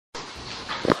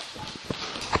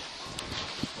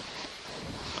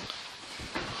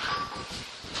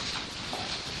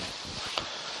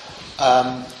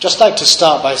Just like to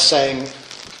start by saying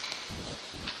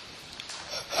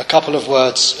a couple of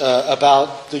words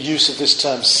about the use of this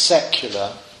term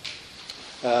secular.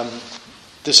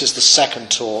 This is the second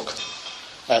talk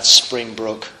at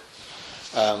Springbrook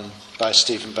by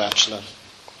Stephen Batchelor.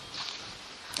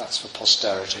 That's for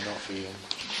posterity, not for you.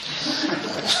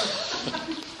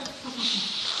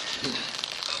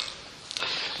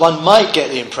 One might get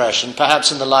the impression,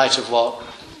 perhaps in the light of what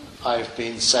I've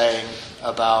been saying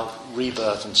about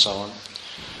rebirth and so on,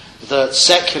 that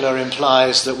secular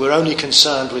implies that we're only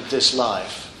concerned with this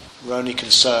life, we're only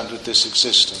concerned with this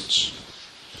existence,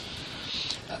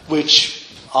 which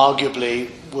arguably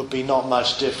would be not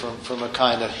much different from a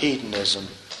kind of hedonism.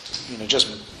 Just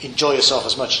enjoy yourself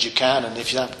as much as you can, and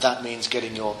if that means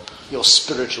getting your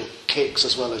spiritual kicks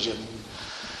as well as your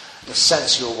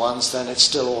sensual ones, then it's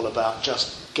still all about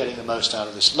just getting the most out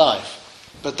of this life.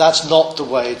 But that's not the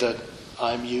way that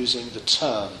I'm using the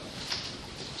term.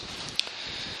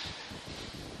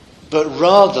 But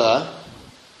rather,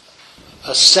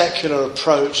 a secular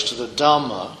approach to the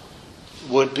Dhamma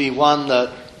would be one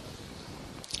that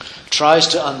tries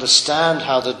to understand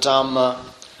how the Dhamma,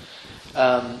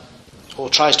 or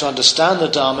tries to understand the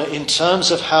Dhamma in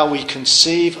terms of how we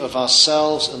conceive of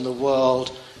ourselves and the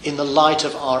world in the light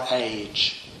of our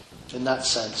age. In that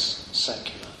sense,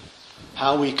 secular.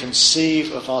 How we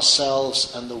conceive of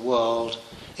ourselves and the world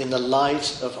in the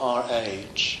light of our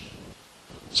age.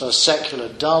 So a secular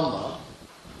Dhamma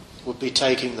would be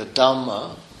taking the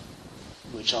Dhamma,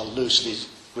 which are loosely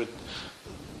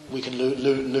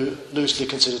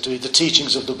consider to be the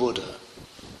teachings of the Buddha,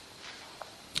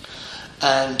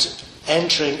 and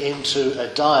entering into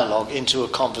a dialogue, into a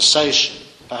conversation,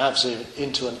 perhaps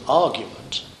into an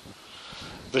argument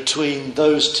between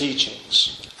those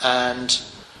teachings and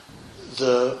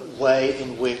the way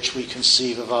in which we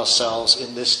conceive of ourselves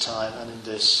in this time and in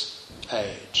this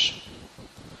age.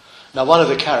 Now, one of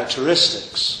the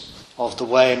characteristics of the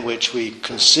way in which we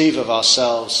conceive of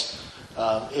ourselves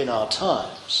in our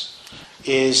times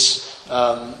is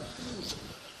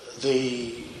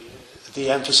the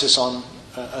emphasis on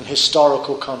an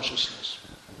historical consciousness.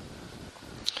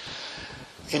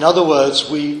 In other words,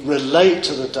 we relate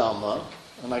to the Dhamma,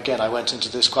 and again I went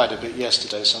into this quite a bit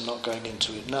yesterday, so I'm not going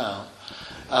into it now.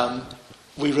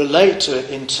 We relate to it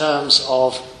in terms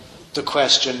of the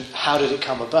question, how did it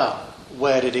come about?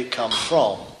 Where did it come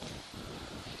from?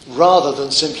 Rather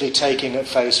than simply taking at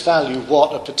face value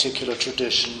what a particular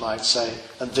tradition might say,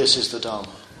 and this is the Dhamma.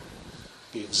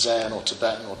 Be it Zen or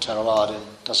Tibetan or Theravadan,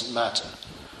 doesn't matter.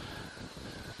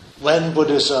 When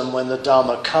Buddhism, when the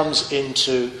Dhamma comes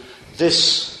into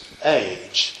this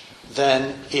age,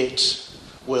 then it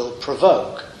will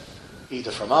provoke,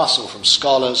 either from us or from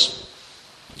scholars,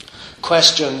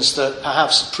 questions that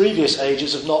perhaps previous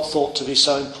ages have not thought to be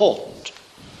so important,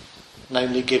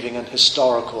 namely giving an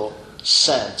historical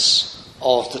sense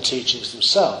of the teachings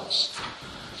themselves.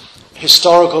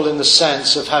 Historical in the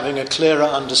sense of having a clearer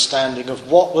understanding of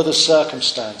what were the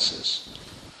circumstances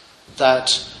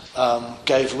that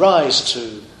gave rise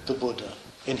to the Buddha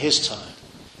in his time.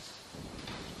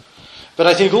 But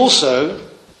I think also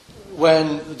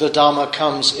when the Dhamma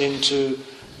comes into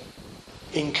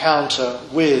encounter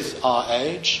with our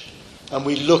age, and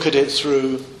we look at it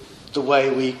through the way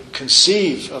we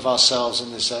conceive of ourselves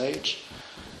in this age,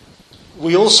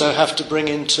 we also have to bring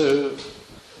into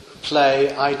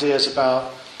play ideas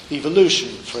about evolution,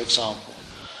 for example,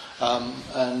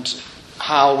 and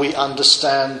how we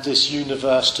understand this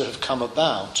universe to have come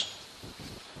about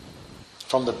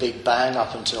from the Big Bang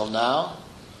up until now,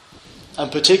 and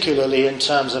particularly in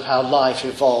terms of how life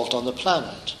evolved on the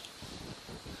planet,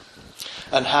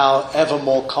 and how ever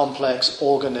more complex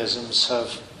organisms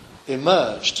have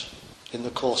emerged in the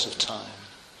course of time.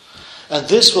 And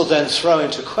this will then throw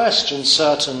into question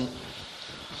certain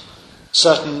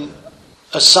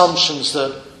assumptions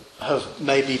that have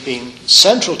maybe been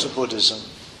central to Buddhism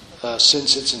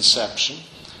since its inception.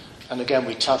 And again,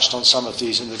 we touched on some of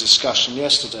these in the discussion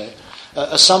yesterday.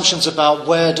 Assumptions about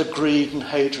where do greed and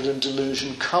hatred and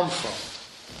delusion come from.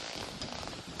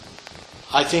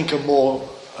 I think a more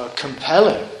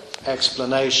compelling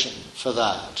explanation for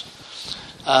that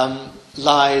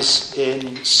lies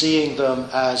in seeing them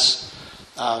as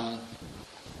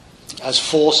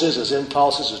forces, as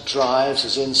impulses, as drives,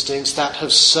 as instincts that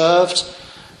have served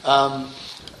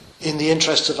in the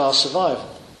interest of our survival.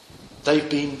 They've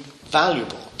been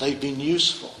valuable, they've been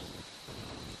useful.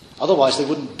 Otherwise they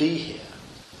wouldn't be here.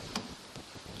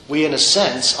 We, in a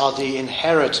sense, are the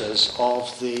inheritors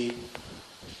of the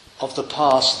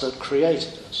past that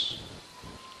created us.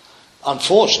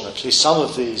 unfortunately, some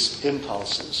of these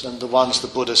impulses, and the ones the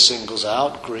Buddha singles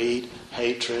out, greed,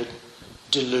 hatred,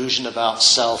 delusion about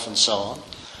self and so on,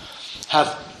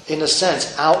 have, in a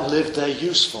sense, outlived their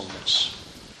usefulness.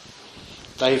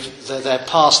 They're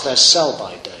past their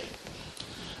sell-by date.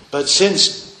 But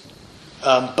since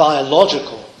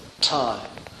biological time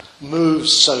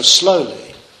moves so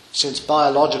slowly, since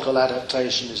biological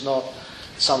adaptation is not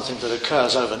something that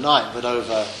occurs overnight, but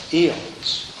over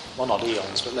eons, well, not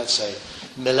eons, but let's say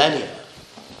millennia,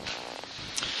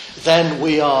 then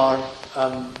we are,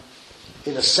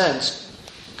 in a sense,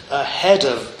 ahead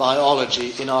of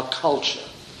biology in our culture.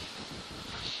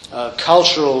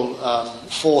 Cultural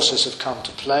forces have come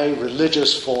to play,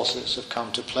 religious forces have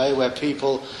come to play, where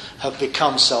people have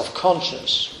become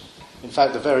self-conscious. In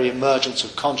fact, the very emergence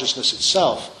of consciousness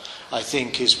itself, I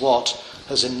think, is what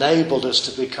has enabled us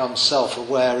to become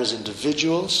self-aware as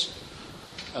individuals,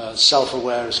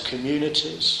 self-aware as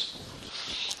communities,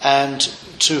 and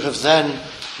to have then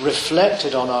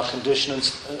reflected on our condition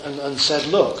and said,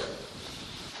 look,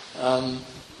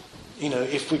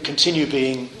 if we continue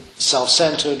being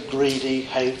self-centered, greedy,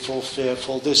 hateful,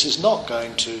 fearful, this is not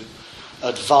going to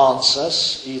advance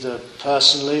us, either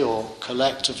personally or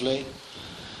collectively,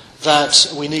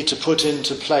 that we need to put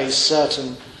into place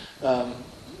certain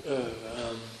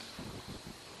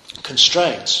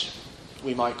constraints.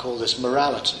 We might call this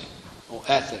morality or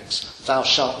ethics. Thou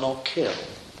shalt not kill.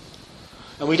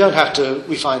 And we don't have to,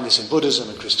 we find this in Buddhism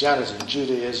and Christianity and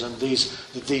Judaism,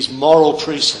 these moral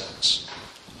precepts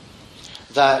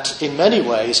that in many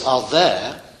ways are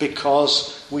there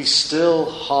because we still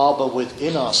harbour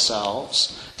within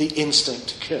ourselves the instinct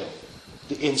to kill,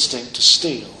 the instinct to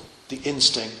steal, the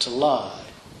instinct to lie,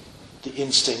 the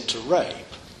instinct to rape.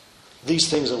 These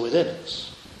things are within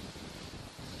us.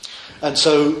 And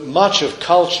so much of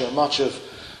culture, much of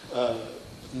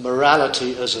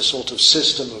morality as a sort of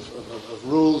system of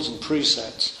rules and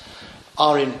precepts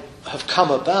have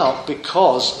come about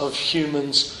because of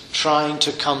humans trying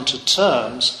to come to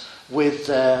terms with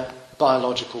their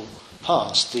biological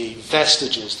past, the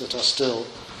vestiges that are still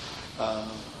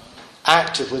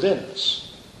active within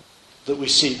us, that we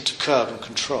seek to curb and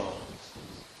control.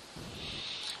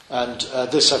 And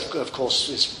this, of course,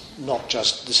 is not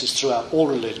just, this is throughout all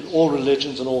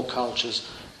religions and all cultures,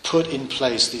 put in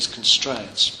place these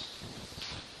constraints.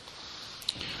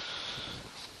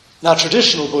 Now,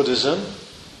 traditional Buddhism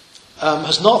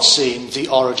has not seen the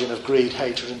origin of greed,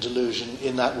 hatred and delusion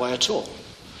in that way at all.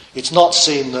 It's not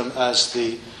seen them as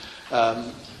the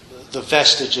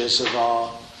vestiges of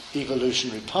our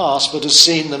evolutionary past, but has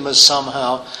seen them as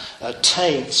somehow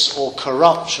taints or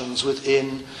corruptions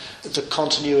within the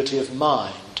continuity of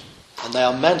mind, and they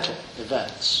are mental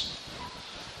events.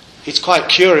 It's quite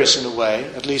curious in a way,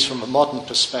 at least from a modern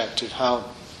perspective, how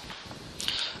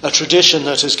a tradition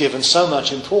that has given so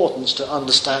much importance to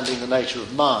understanding the nature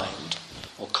of mind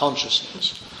or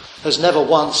consciousness has never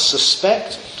once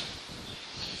suspected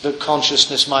that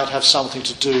consciousness might have something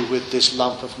to do with this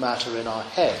lump of matter in our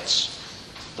heads,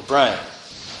 the brain.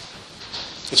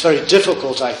 It's very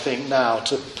difficult, I think, now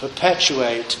to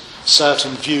perpetuate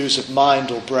certain views of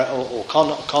mind or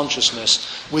consciousness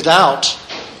without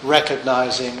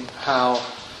recognizing how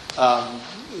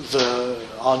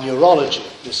our neurology,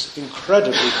 this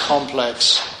incredibly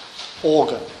complex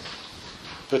organ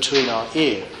between our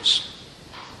ears,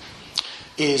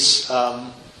 is,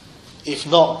 if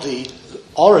not the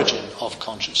origin of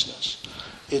consciousness,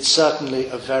 it's certainly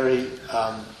a very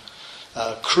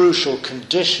crucial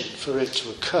condition for it to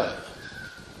occur.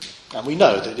 And we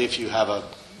know that if you have a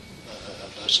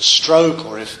stroke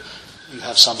or if you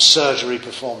have some surgery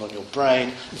performed on your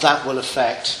brain, that will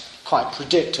affect, quite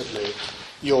predictably,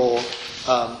 your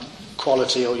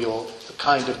quality or your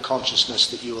kind of consciousness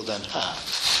that you will then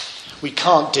have. We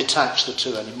can't detach the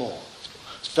two anymore.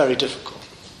 It's very difficult.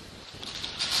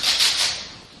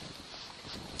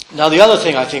 Now, the other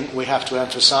thing I think we have to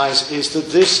emphasize is that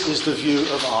this is the view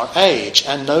of our age,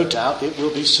 and no doubt it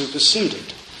will be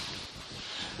superseded.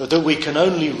 That we can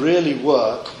only really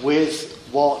work with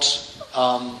what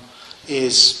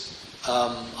is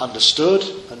understood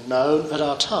and known at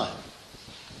our time.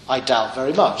 I doubt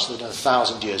very much that in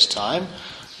 1,000 years' time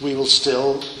we will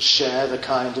still share the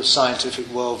kind of scientific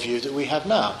worldview that we have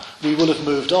now. We will have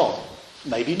moved on.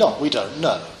 Maybe not, we don't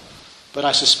know. But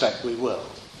I suspect we will.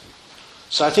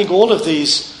 So I think all of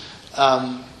these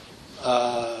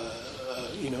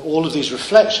all of these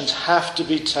reflections have to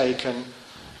be taken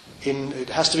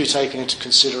into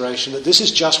consideration that this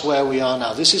is just where we are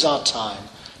now. This is our time.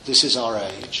 This is our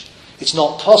age. It's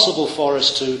not possible for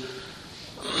us to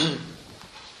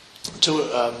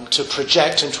to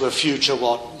project into a future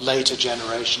what later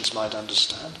generations might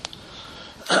understand.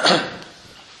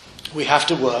 We have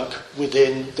to work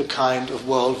within the kind of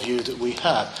worldview that we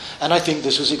have. And I think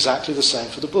this was exactly the same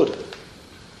for the Buddha.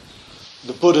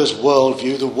 The Buddha's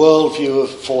worldview, the worldview of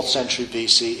 4th century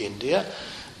BC India,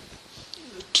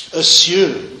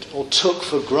 assumed or took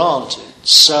for granted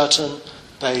certain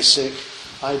basic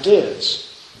ideas.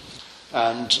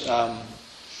 And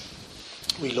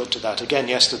we looked at that again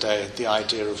yesterday, the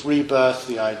idea of rebirth,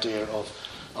 the idea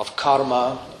of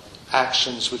karma,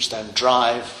 actions which then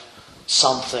drive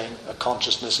something, a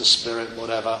consciousness, a spirit,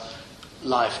 whatever,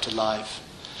 life to life.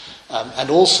 And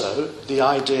also the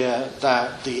idea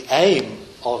that the aim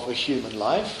of a human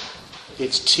life,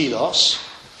 its telos,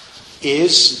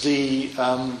 is the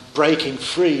breaking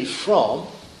free from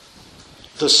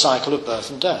the cycle of birth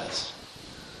and death.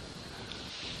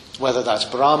 Whether that's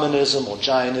Brahmanism or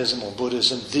Jainism or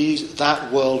Buddhism,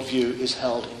 that worldview is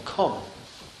held in common.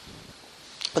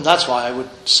 And that's why I would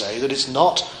say that it's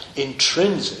not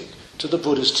intrinsic to the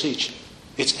Buddha's teaching.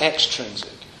 It's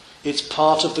extrinsic. It's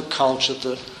part of the culture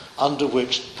under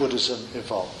which Buddhism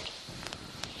evolved.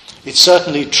 It's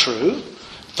certainly true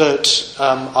that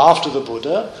after the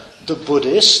Buddha, the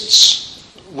Buddhists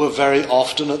were very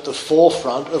often at the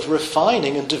forefront of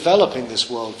refining and developing this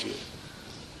worldview.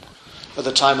 At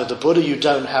the time of the Buddha, you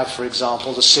don't have, for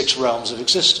example, the 6 realms of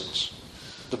existence.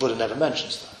 The Buddha never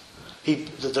mentions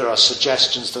that. There are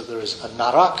suggestions that there is a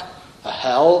narak, a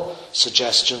hell,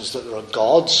 suggestions that there are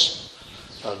gods,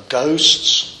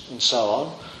 ghosts, and so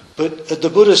on. But at the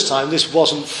Buddha's time, this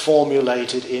wasn't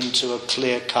formulated into a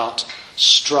clear-cut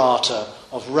strata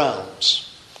of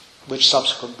realms, which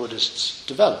subsequent Buddhists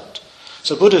developed.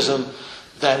 So Buddhism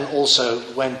then also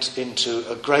went into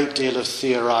a great deal of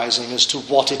theorizing as to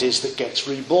what it is that gets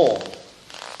reborn.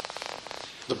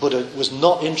 The Buddha was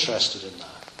not interested in that.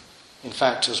 In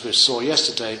fact, as we saw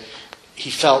yesterday,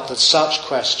 he felt that such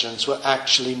questions were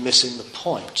actually missing the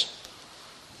point,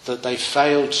 that they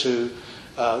failed to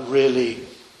really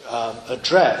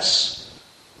address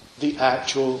the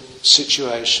actual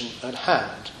situation at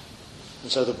hand.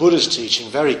 And so the Buddha's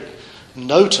teaching very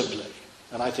notably,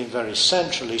 and I think very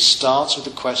centrally, starts with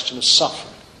the question of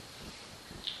suffering.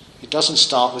 It doesn't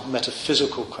start with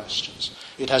metaphysical questions.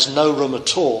 It has no room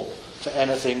at all for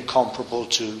anything comparable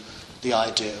to the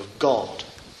idea of God.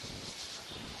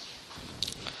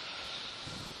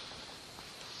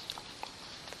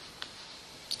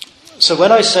 So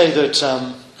when I say that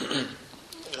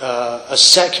a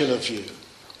secular view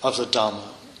of the Dhamma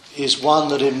is one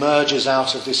that emerges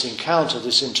out of this encounter,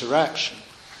 this interaction,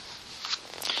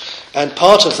 and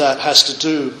part of that has to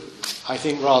do, I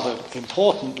think rather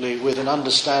importantly, with an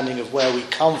understanding of where we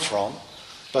come from,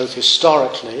 both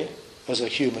historically as a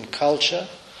human culture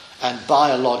and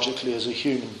biologically as a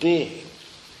human being.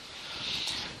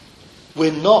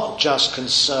 We're not just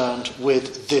concerned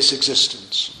with this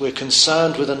existence. We're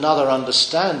concerned with another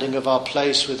understanding of our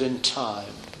place within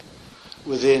time,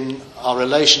 within our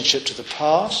relationship to the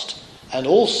past, and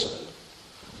also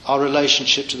our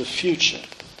relationship to the future.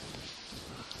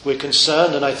 We're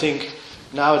concerned, and I think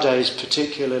nowadays,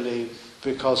 particularly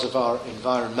because of our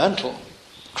environmental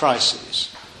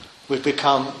crises, we've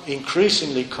become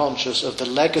increasingly conscious of the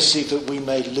legacy that we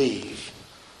may leave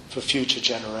for future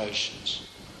generations.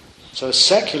 So a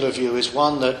secular view is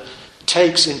one that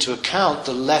takes into account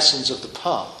the lessons of the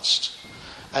past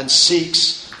and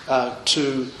seeks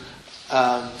to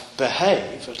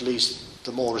behave, at least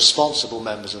the more responsible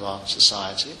members of our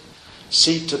society,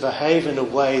 seek to behave in a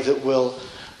way that will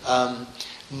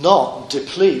not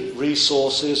deplete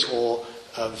resources or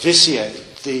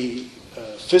vitiate the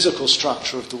physical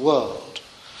structure of the world,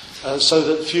 so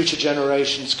that future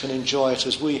generations can enjoy it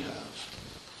as we have.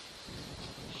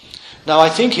 Now, I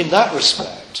think in that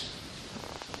respect,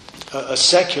 a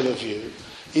secular view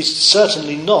is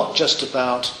certainly not just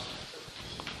about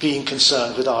being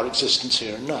concerned with our existence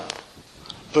here and now,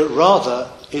 but rather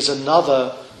is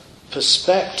another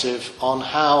perspective on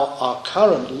how our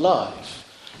current life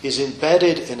is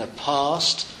embedded in a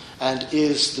past and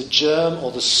is the germ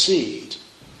or the seed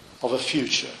of a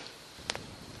future.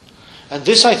 And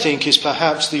this, I think, is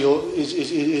perhaps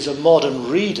is a modern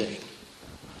reading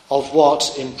of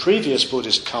what in previous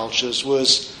Buddhist cultures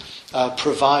was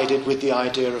provided with the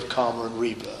idea of karma and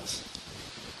rebirth.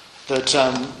 That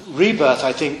rebirth,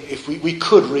 I think, if we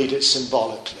could read it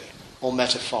symbolically or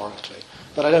metaphorically,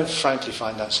 but I don't frankly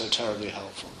find that so terribly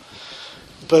helpful.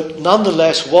 But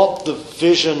nonetheless, what the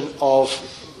vision of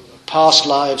past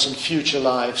lives and future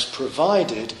lives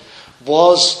provided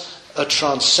was a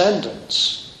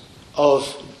transcendence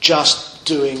of just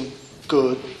doing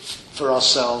good for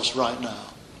ourselves right now.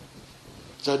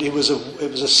 That it was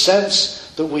a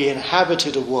sense that we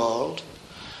inhabited a world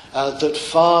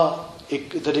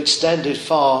that extended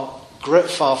far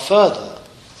further,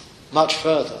 much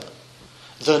further,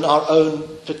 than our own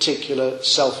particular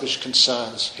selfish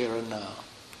concerns here and now.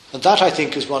 And that, I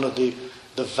think, is one of the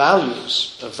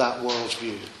values of that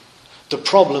worldview. The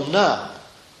problem now,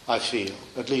 I feel,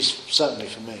 at least certainly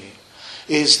for me,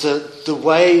 is that the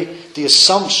way the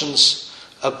assumptions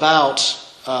about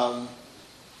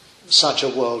such a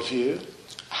worldview,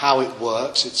 how it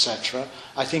works, etc.,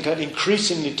 I think are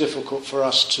increasingly difficult for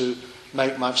us to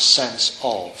make much sense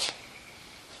of.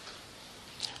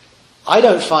 I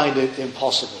don't find it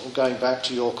impossible, going back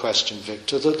to your question,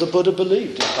 Victor, that the Buddha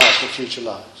believed in past or future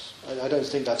lives. I don't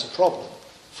think that's a problem,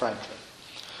 frankly.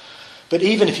 But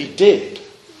even if he did,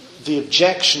 the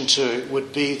objection to it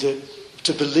would be that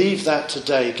to believe that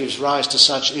today gives rise to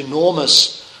such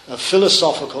enormous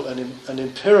philosophical and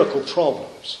empirical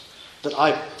problems that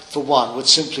I, for one, would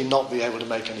simply not be able to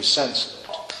make any sense of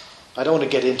it. I don't want to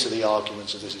get into the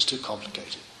arguments of this, it's too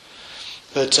complicated.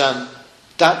 But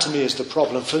that to me is the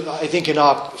problem. I think in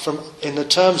the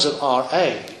terms of our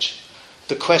age,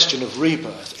 the question of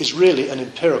rebirth is really an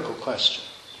empirical question.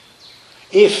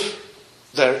 If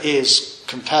there is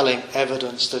compelling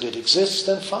evidence that it exists,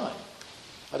 then fine.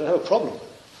 I don't have a problem with it.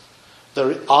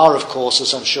 There are, of course,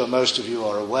 as I'm sure most of you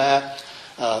are aware,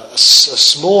 a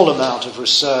small amount of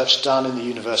research done in the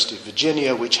University of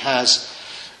Virginia which has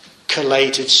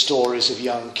collated stories of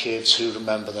young kids who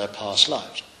remember their past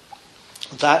lives.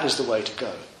 That is the way to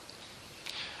go.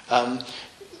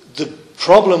 The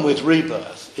problem with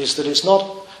rebirth is that it's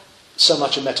not so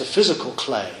much a metaphysical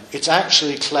claim, it's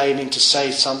actually claiming to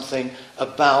say something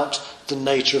about the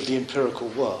nature of the empirical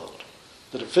world.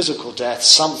 That at physical death,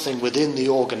 something within the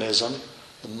organism,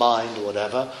 the mind or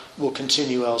whatever, will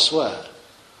continue elsewhere.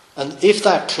 And if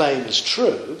that claim is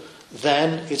true,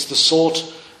 then it's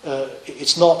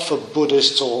it's not for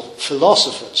Buddhists or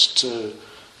philosophers to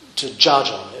judge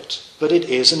on it, but it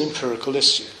is an empirical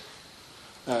issue.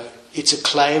 It's a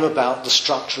claim about the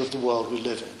structure of the world we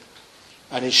live in.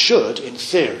 And it should, in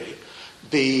theory,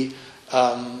 be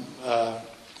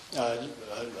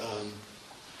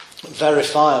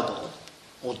verifiable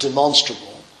or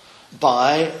demonstrable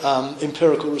by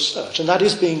empirical research. And that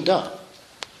is being done.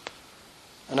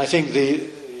 And I think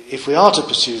if we are to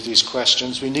pursue these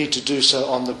questions, we need to do so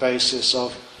on the basis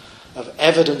of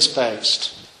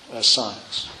evidence-based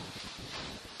science.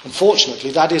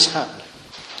 Unfortunately, that is happening.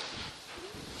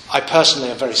 I personally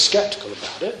am very sceptical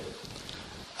about it.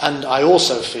 And I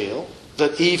also feel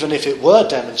that even if it were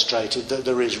demonstrated that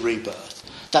there is rebirth,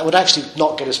 that would actually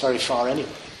not get us very far anyway.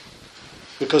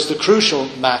 Because the crucial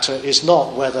matter is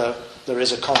not whether there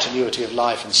is a continuity of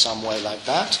life in some way like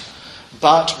that,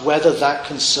 but whether that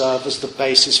can serve as the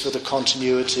basis for the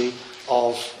continuity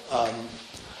of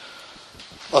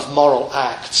moral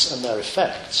acts and their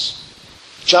effects.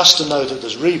 Just to know that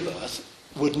there's rebirth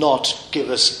would not give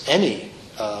us any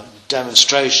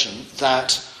demonstration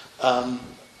that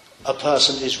a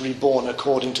person is reborn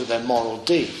according to their moral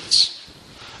deeds.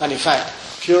 And in fact,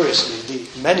 curiously,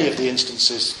 many of the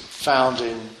instances found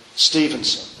in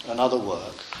Stevenson and other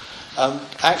work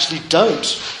actually don't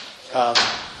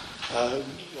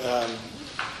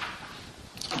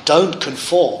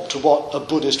conform to what a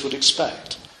Buddhist would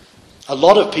expect. A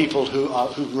lot of people who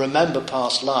remember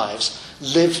past lives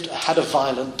had a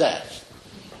violent death.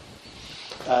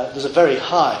 There's a very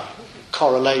high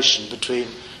correlation between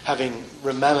having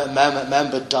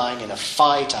remembered dying in a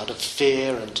fight out of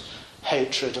fear and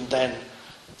hatred, and then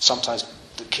sometimes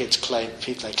the kids claim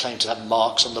to have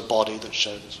marks on the body that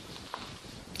show this.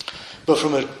 But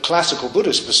from a classical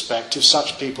Buddhist perspective,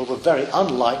 such people were very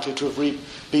unlikely to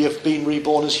have been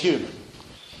reborn as human.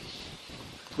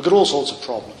 We've got all sorts of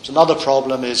problems. Another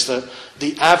problem is that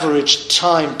the average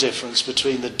time difference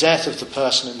between the death of the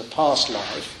person in the past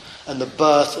life and the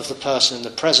birth of the person in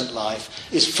the present life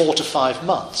is 4 to 5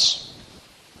 months.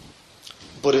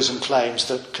 Buddhism claims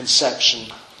that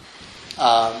conception,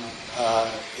 that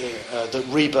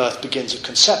rebirth begins at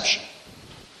conception.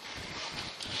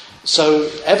 So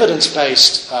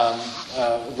evidence-based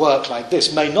work like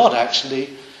this may not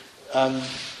actually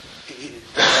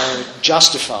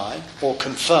justify or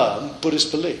confirm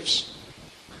Buddhist beliefs.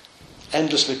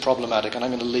 Endlessly problematic, and I'm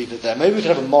going to leave it there. Maybe we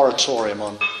could have a moratorium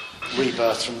on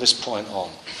rebirth from this point on.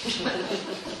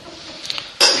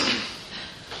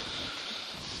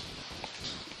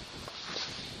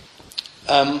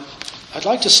 I'd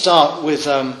like to start with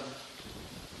a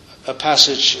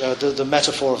passage, the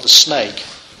metaphor of the snake.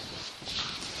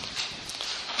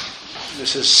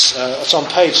 This is it's on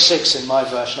page 6 in my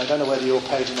version. I don't know whether your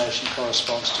pagination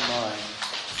corresponds to mine.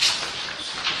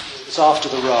 It's after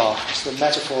the raft. It's the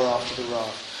metaphor after the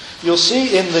raft. You'll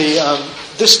see in the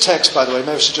this text, by the way,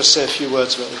 maybe I should just say a few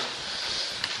words about it.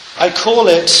 I call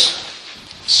it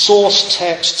source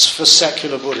texts for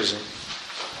secular Buddhism.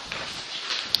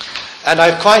 And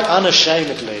I've quite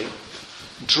unashamedly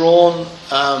drawn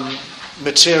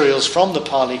materials from the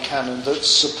Pali canon that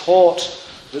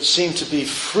seem to be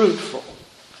fruitful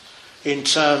in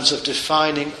terms of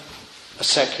defining a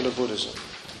secular Buddhism.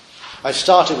 I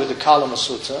started with the Kalama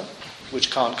Sutta, which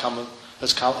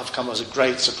has come as a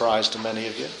great surprise to many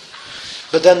of you.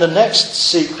 But then the next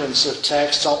sequence of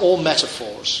texts are all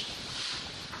metaphors.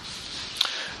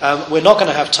 We're not going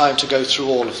to have time to go through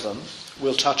all of them.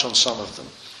 We'll touch on some of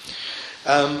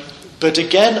them. But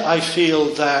again, I feel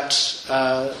that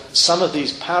some of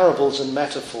these parables and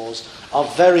metaphors are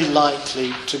very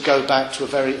likely to go back to a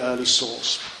very early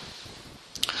source.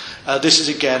 This is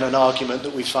again an argument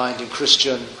that we find in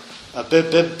Christian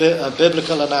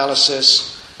biblical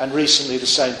analysis, and recently the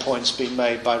same point's been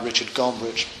made by Richard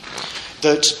Gombrich,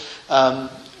 that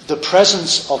the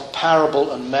presence of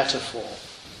parable and metaphor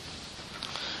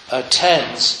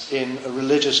tends in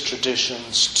religious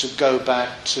traditions to go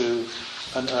back to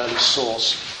an early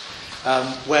source.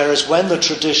 Whereas when the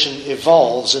tradition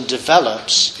evolves and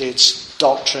develops its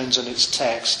doctrines and its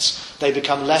texts, they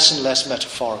become less and less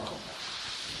metaphorical.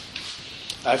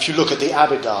 If you look at the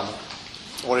Abhidharma,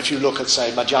 or if you look at, say,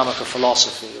 Madhyamaka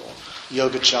philosophy or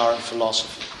Yogacaran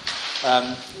philosophy,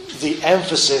 the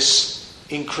emphasis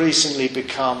increasingly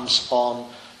becomes on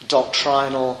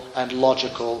doctrinal and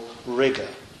logical rigour,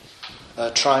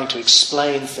 trying to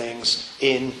explain things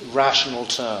in rational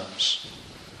terms.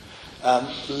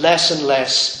 Less and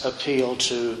less appeal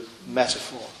to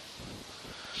metaphor.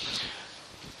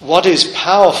 What is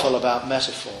powerful about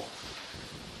metaphor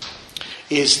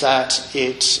is that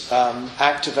it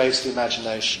activates the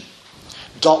imagination.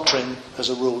 Doctrine, as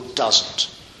a rule,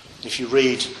 doesn't. If you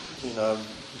read,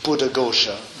 Buddha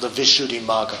Ghosha, the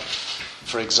Vishuddhimagga,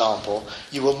 for example,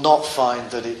 you will not find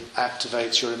that it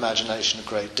activates your imagination a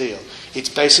great deal. It's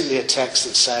basically a text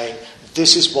that's saying,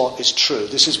 this is what is true,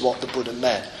 this is what the Buddha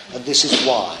meant, and this is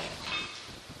why.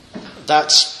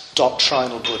 That's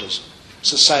doctrinal Buddhism.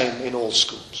 It's the same in all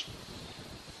schools.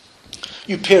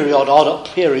 You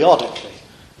periodically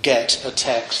get a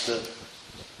text that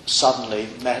suddenly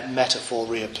metaphor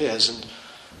reappears, and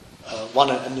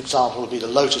an example would be the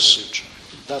Lotus Sutra.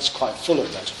 That's quite full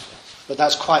of metaphor, but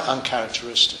that's quite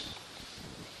uncharacteristic.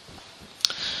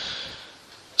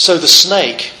 So the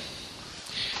snake,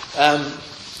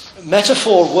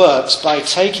 metaphor works by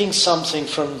taking something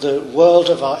from the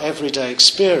world of our everyday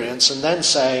experience and then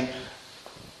saying,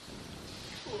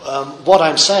 what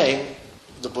I'm saying,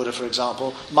 the Buddha for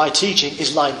example, my teaching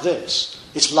is like this.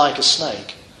 It's like a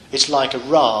snake. It's like a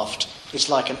raft. It's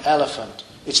like an elephant.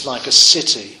 It's like a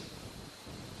city.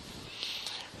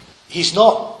 He's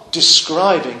not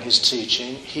describing his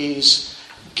teaching. He's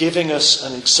giving us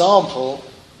an example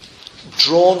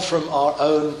drawn from our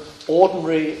own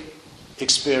ordinary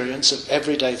experience of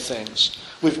everyday things.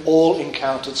 We've all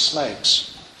encountered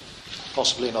snakes,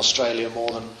 possibly in Australia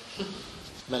more than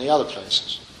many other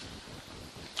places.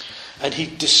 And he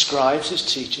describes his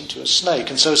teaching to a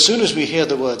snake. And so as soon as we hear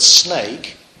the word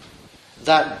snake,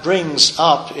 that brings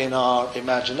up in our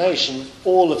imagination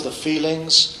all of the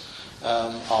feelings,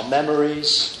 our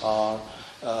memories, our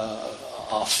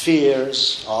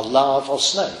fears, our love of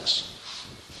snakes.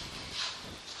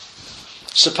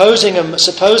 Suppose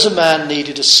a man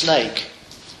needed a snake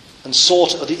and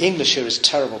the English here is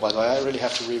terrible, by the way, I really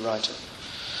have to rewrite it.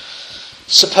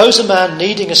 Suppose a man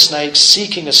needing a snake,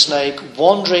 seeking a snake,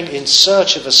 wandering in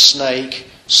search of a snake,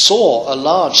 saw a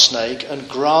large snake and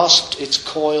grasped its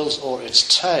coils or its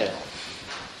tail.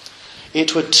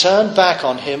 It would turn back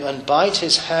on him and bite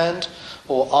his hand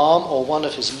or arm or one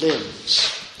of his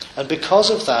limbs. And because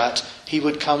of that, he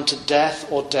would come to death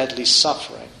or deadly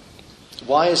suffering.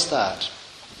 Why is that?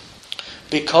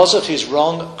 Because of his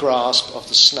wrong grasp of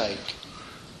the snake.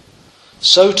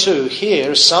 So too,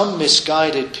 here, some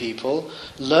misguided people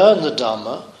learn the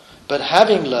Dhamma, but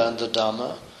having learned the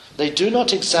Dhamma, they do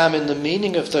not examine the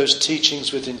meaning of those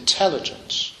teachings with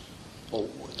intelligence.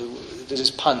 This is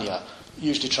panya,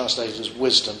 usually translated as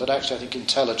wisdom, but actually I think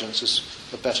intelligence is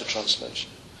a better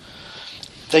translation.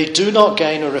 They do not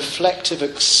gain a reflective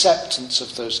acceptance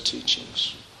of those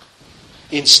teachings.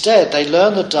 Instead, they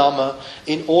learn the Dhamma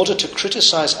in order to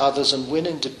criticize others and win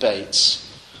in debates,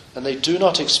 and they do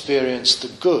not experience the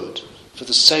good for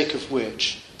the sake of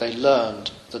which they learned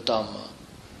the Dhamma.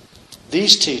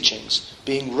 These teachings,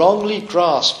 being wrongly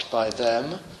grasped by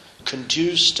them,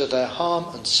 conduce to their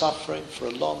harm and suffering for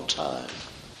a long time.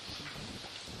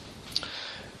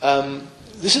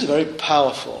 this is a very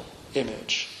powerful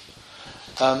image.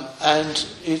 And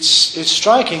it's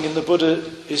striking, and the Buddha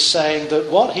is saying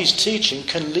that what he's teaching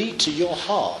can lead to your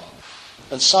harm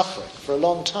and suffering for a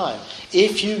long time.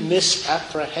 If you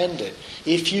misapprehend it,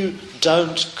 if you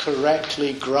don't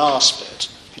correctly grasp it,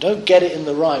 if you don't get it in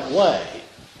the right way,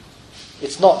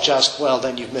 it's not just, well,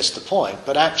 then you've missed the point,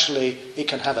 but actually it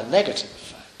can have a negative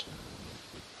effect.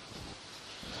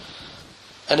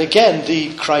 And again,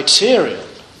 the criterion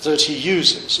that he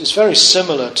uses is very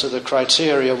similar to the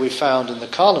criteria we found in the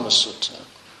Kalama Sutta.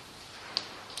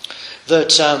 That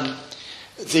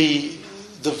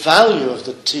the value of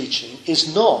the teaching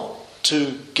is not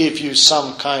to give you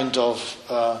some kind of,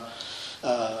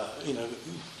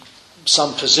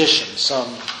 some position, some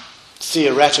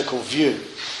theoretical view,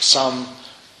 some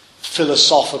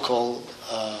philosophical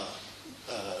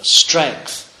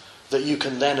strength that you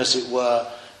can then, as it were,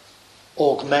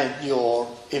 augment your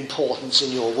importance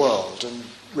in your world and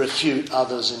refute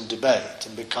others in debate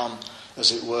and become,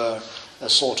 as it were, a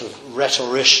sort of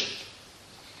rhetorician.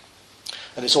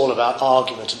 And it's all about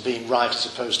argument and being right as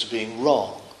opposed to being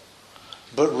wrong.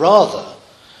 But rather,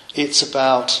 it's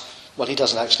about, well, he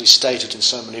doesn't actually state it in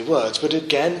so many words, but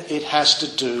again, it has to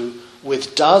do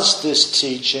with, does this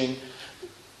teaching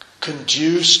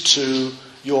conduce to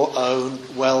your own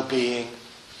well-being,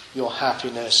 your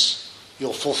happiness,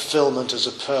 your fulfillment as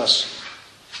a person?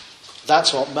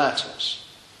 That's what matters.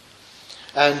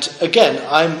 And again,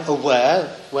 I'm aware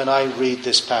when I read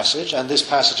this passage, and this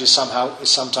passage is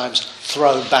sometimes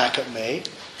thrown back at me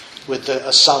with the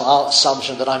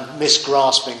assumption that I'm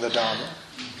misgrasping the Dharma.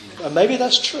 And maybe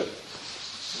that's true.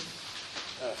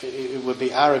 It would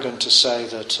be arrogant to say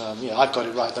that, I've got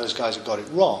it right, those guys have got it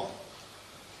wrong.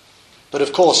 But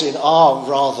of course, in our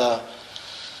rather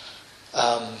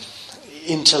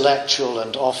intellectual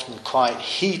and often quite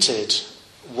heated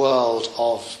world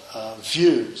of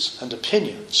views and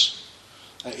opinions,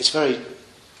 it's very,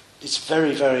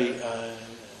 very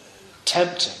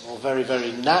tempting or very,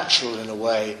 very natural in a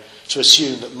way to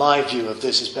assume that my view of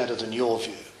this is better than your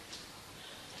view.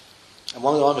 And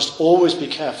one must always be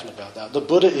careful about that. The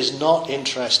Buddha is not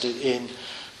interested in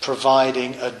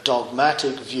providing a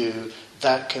dogmatic view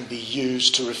that can be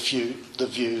used to refute the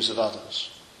views of others.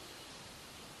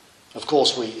 Of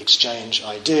course, we exchange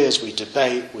ideas, we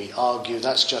debate, we argue,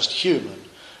 that's just human.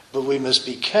 But we must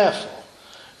be careful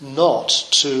not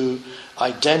to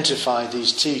identify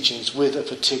these teachings with a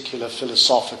particular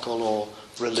philosophical or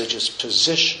religious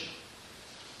position.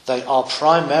 They are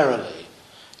primarily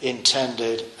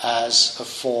intended as a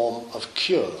form of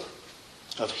cure,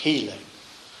 of healing,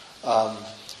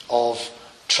 of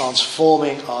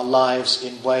transforming our lives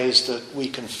in ways that we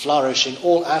can flourish in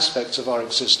all aspects of our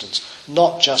existence,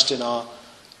 not just in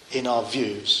our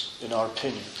views, in our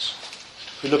opinions.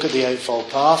 If we look at the Eightfold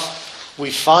Path,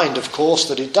 we find, of course,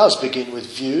 that it does begin with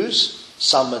views,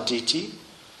 sammaditthi,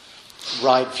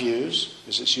 right views,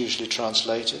 as it's usually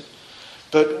translated.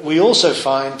 But we also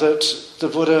find that the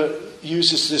Buddha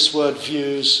uses this word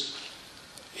views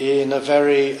in a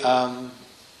very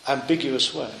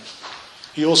ambiguous way.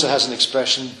 He also has an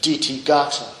expression,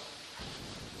 ditthigata,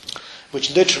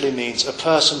 which literally means a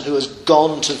person who has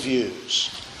gone to views.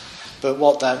 But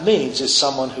what that means is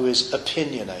someone who is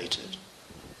opinionated.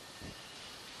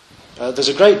 There's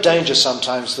a great danger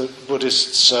sometimes that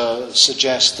Buddhists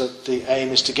suggest that the aim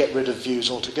is to get rid of views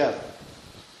altogether.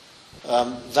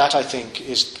 That, I think,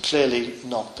 is clearly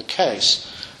not the case.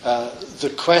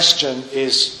 The question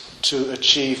is to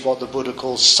achieve what the Buddha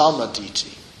calls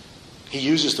sammaditthi. He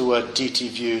uses the word ditthi,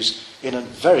 views, in a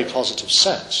very positive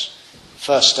sense.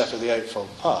 First step of the Eightfold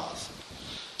Path.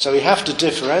 So we have to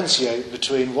differentiate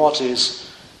between what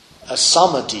is a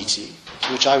sammaditthi,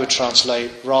 which I would translate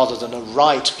rather than a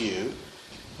right view,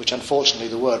 which unfortunately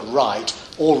the word right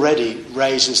already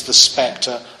raises the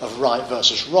spectre of right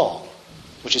versus wrong,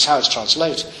 which is how it's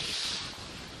translated.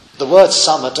 The word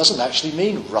samma doesn't actually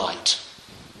mean right.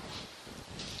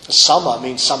 Samma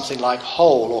means something like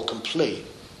whole or complete.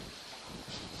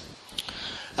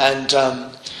 And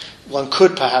one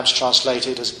could perhaps translate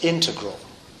it as integral,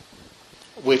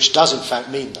 which does in fact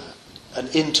mean that. An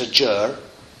integer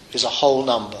is a whole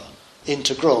number.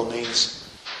 Integral means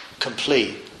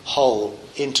complete, whole,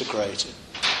 integrated.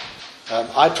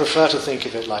 I prefer to think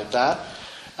of it like that.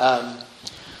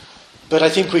 But I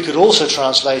think we could also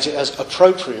translate it as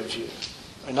appropriate view.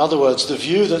 In other words, the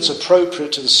view that's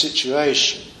appropriate to the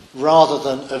situation, rather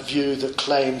than a view that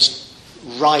claims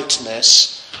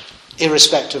rightness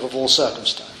irrespective of all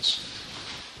circumstance.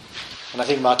 And I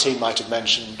think Martine might have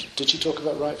mentioned, did she talk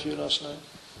about right view last night?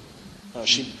 No,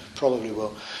 she probably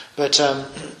will. But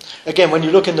again, when you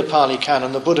look in the Pali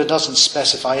canon, the Buddha doesn't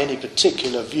specify any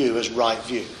particular view as right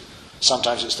view.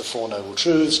 Sometimes it's the Four Noble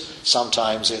Truths,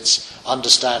 sometimes it's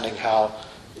understanding how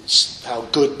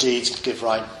good deeds give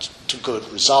right to good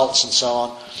results and so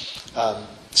on.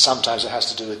 Sometimes it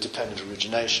has to do with dependent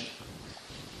origination.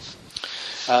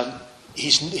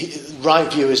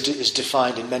 Right view is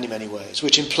defined in many, many ways,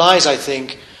 which implies, I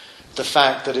think, the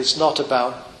fact that it's not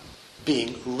about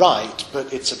being right,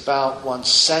 but it's about one's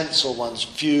sense or one's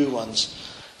view, one's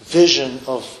vision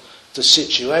of the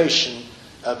situation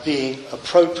being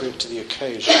appropriate to the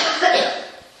occasion.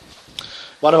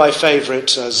 One of my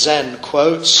favourite Zen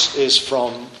quotes is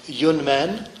from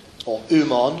Yunmen, or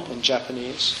Umon in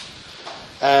Japanese.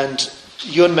 And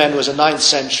Yunmen was a 9th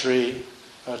century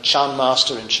Chan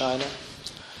master in China.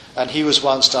 And he was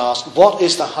once asked, what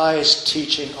is the highest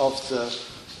teaching of the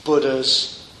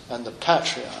Buddhas and the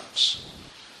patriarchs?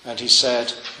 And he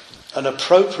said, an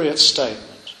appropriate statement.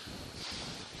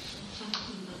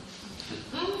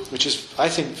 Which is, I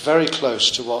think, very close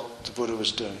to what the Buddha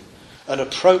was doing. An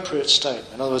appropriate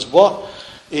statement. In other words, what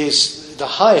is the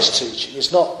highest teaching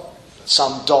is not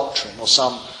some doctrine or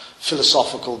some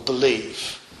philosophical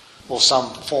belief or some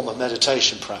form of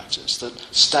meditation practice that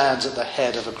stands at the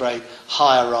head of a great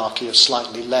hierarchy of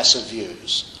slightly lesser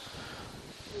views.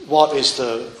 What is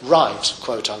the right,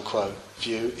 quote-unquote,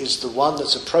 view is the one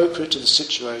that's appropriate to the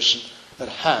situation at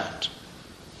hand.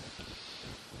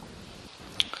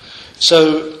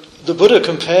 So the Buddha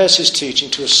compares his teaching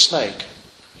to a snake.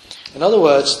 In other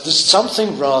words, there's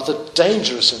something rather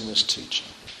dangerous in this teaching,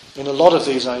 in a lot of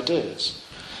these ideas.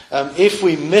 If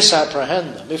we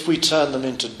misapprehend them, if we turn them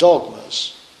into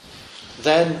dogmas,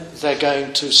 then they're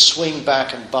going to swing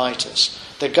back and bite us.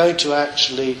 They're going to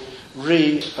actually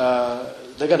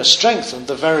they're going to strengthen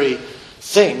the very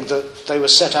thing that they were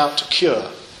set out to cure.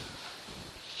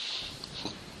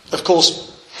 Of course,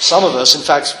 some of us, in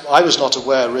fact, I was not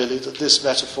aware really that this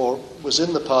metaphor was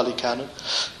in the Pali canon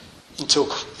until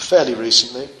fairly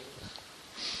recently.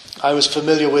 I was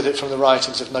familiar with it from the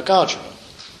writings of Nagarjuna.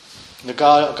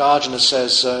 Nagarjuna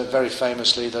says very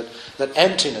famously that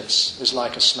emptiness is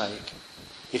like a snake.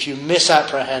 If you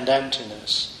misapprehend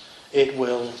emptiness, it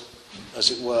will, as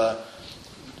it were,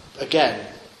 again,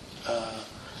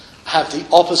 have the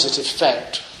opposite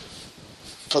effect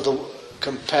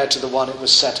compared to the one it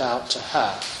was set out to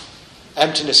have.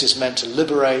 Emptiness is meant to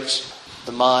liberate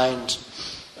the mind,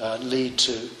 lead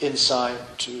to insight,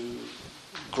 to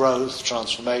growth,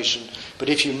 transformation. But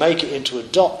if you make it into a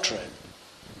doctrine,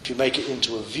 if you make it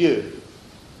into a view,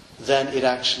 then it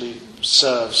actually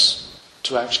serves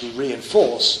to actually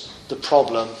reinforce the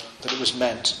problem that it was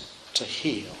meant to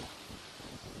heal.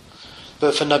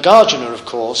 But for Nagarjuna, of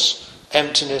course,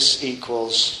 emptiness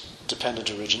equals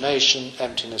dependent origination,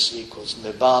 emptiness equals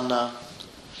nibbana,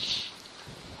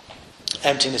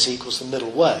 emptiness equals the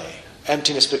middle way.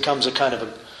 Emptiness becomes a kind of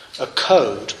a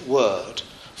code word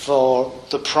for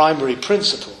the primary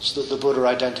principles that the Buddha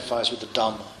identifies with the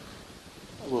Dhamma.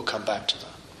 We'll come back to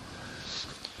that.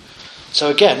 So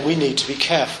again, we need to be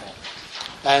careful.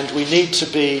 And we need to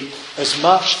be as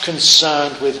much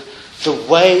concerned with the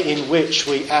way in which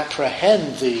we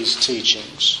apprehend these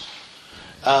teachings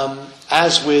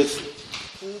as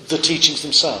with the teachings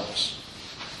themselves.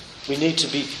 We need to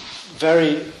be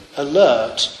very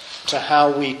alert to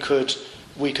how we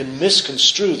can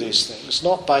misconstrue these things,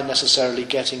 not by necessarily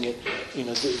getting it,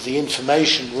 the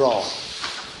information wrong,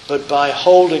 but by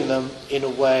holding them in a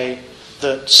way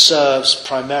that serves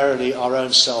primarily our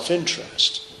own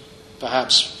self-interest,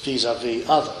 perhaps vis-à-vis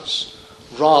others,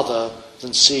 rather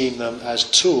than seeing them as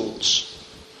tools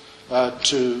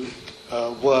to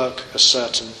work a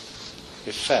certain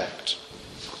effect.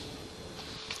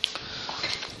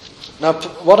 Now,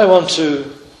 what I want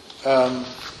to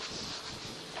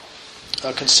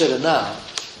consider now,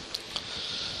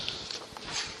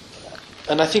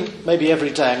 and I think maybe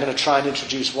every day I'm going to try and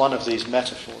introduce one of these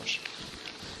metaphors.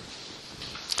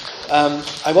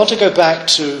 I want to go back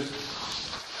to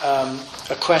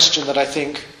a question that I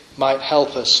think might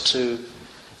help us to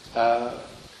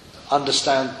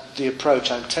understand the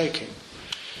approach I'm taking.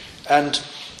 And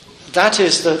that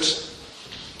is that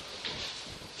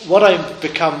what I've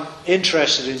become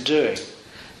interested in doing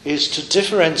is to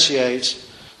differentiate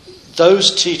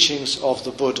those teachings of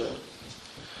the Buddha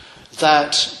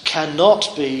that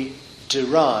cannot be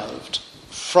derived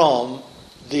from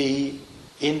the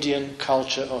Indian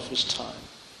culture of his time.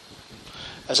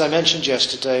 As I mentioned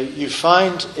yesterday, you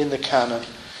find in the canon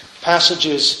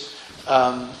passages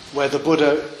where the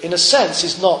Buddha, in a sense,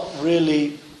 is not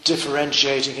really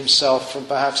differentiating himself from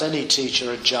perhaps any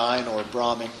teacher, a Jain or a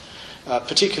Brahmin,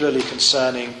 particularly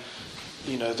concerning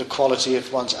the quality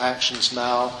of one's actions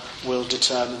now will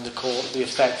determine the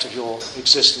effect of your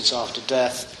existence after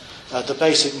death. The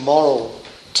basic moral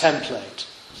template.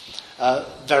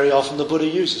 Very often the Buddha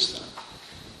uses that.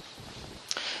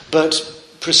 But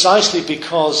precisely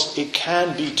because it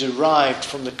can be derived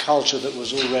from the culture that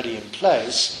was already in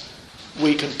place,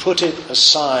 we can put it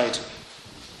aside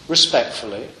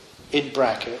respectfully, in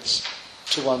brackets,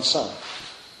 to one side.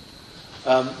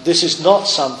 This is not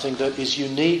something that is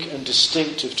unique and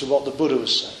distinctive to what the Buddha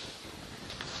was saying.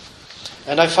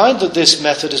 And I find that this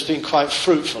method has been quite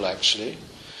fruitful, actually.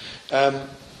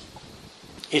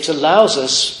 It allows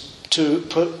us to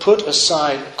put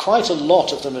aside quite a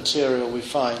lot of the material we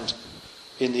find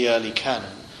in the early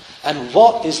canon. And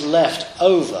what is left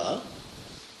over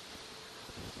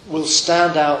will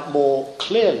stand out more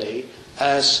clearly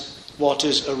as what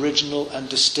is original and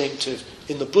distinctive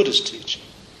in the Buddha's teaching.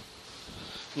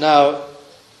 Now,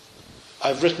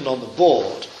 I've written on the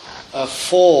board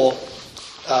 4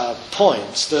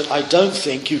 points that I don't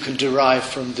think you can derive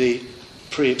from the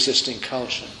pre-existing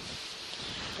culture.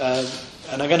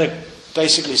 And I'm going to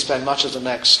basically spend much of the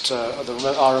next,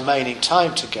 our remaining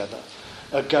time together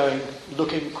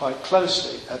looking quite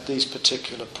closely at these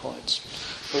particular points.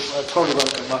 But I probably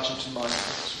won't go much into my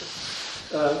points.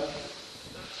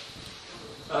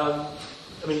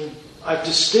 I've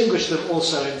distinguished them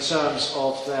also in terms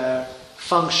of their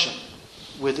function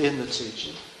within the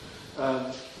teaching.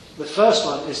 The first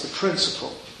one is the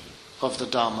principle of the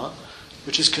Dhamma,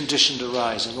 which is conditioned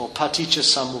arising, or paticca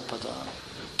samuppada,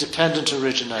 dependent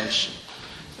origination,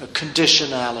 a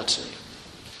conditionality,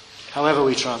 however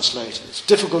we translate it. It's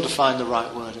difficult to find the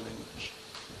right word in English.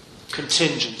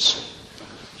 Contingency.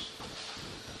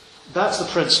 That's the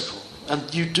principle.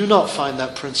 And you do not find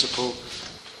that principle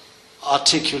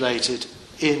articulated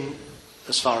in,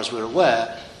 as far as we're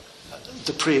aware,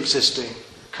 the pre-existing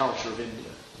culture of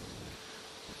India.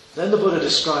 Then the Buddha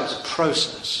describes a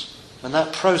process, and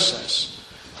that process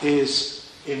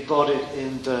is embodied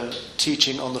in the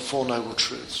teaching on the Four Noble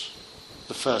Truths,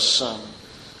 the first sermon.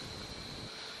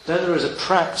 Then there is a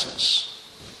practice,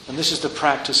 and this is the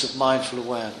practice of mindful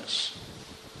awareness,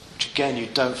 which again you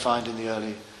don't find in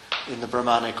the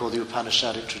Brahmanic or the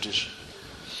Upanishadic tradition.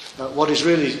 What is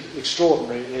really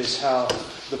extraordinary is how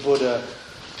the Buddha,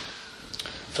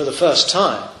 for the first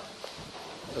time,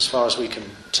 as far as we can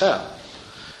tell,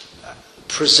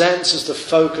 presents as the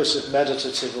focus of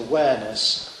meditative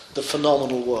awareness the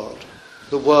phenomenal world,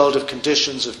 the world of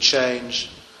conditions, of change,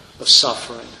 of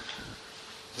suffering,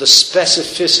 the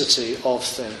specificity of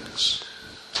things,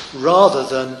 rather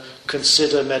than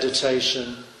consider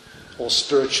meditation or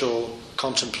spiritual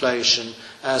contemplation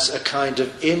as a kind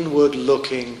of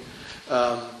inward-looking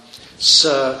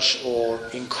search or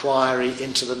inquiry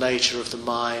into the nature of the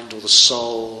mind or the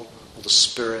soul or the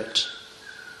spirit,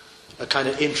 a kind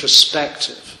of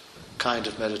introspective kind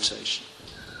of meditation.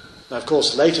 Now, of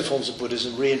course, later forms of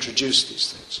Buddhism reintroduce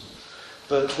these things.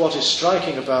 But what is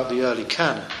striking about the early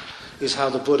canon is how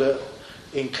the Buddha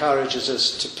encourages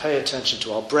us to pay attention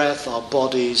to our breath, our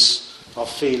bodies, our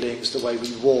feelings, the way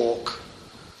we walk,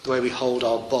 the way we hold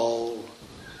our bowl,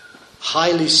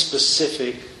 highly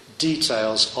specific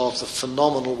details of the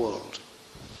phenomenal world.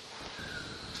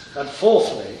 And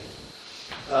fourthly,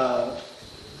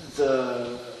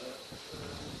 the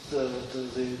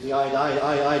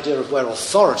idea of where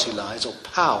authority lies, or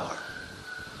power.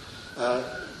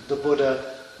 The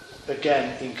Buddha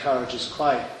again encourages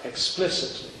quite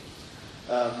explicitly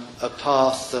a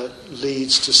path that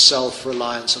leads to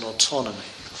self-reliance and autonomy,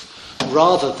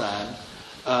 rather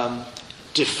than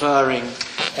deferring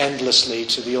endlessly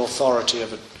to the authority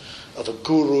of a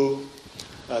guru,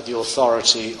 the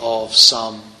authority of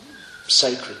some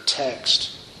sacred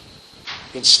text.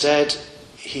 Instead,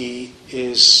 he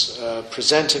is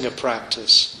presenting a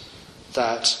practice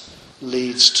that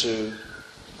leads to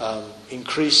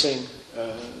increasing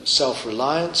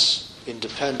self-reliance,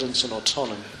 independence and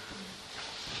autonomy.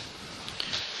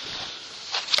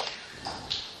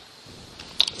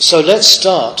 So let's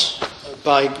start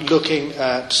by looking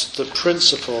at the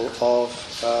principle of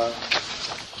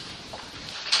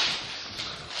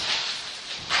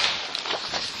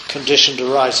conditioned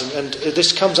arising. And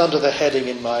this comes under the heading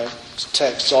in my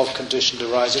text of conditioned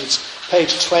arising. It's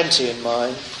page 20 in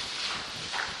mine.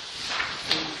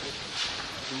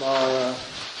 Mara,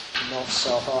 not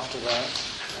self after that.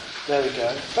 There we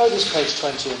go. Oh, this page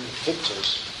 20 in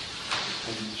Victor's.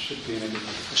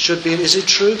 It should be. Is it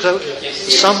true?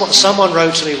 Someone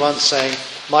wrote to me once saying,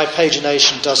 my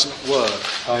pagination doesn't work.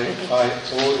 I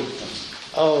ordered them.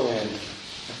 Oh. And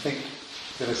I think,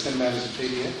 did I send them out as a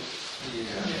PDF?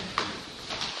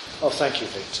 Yeah. Oh, thank you,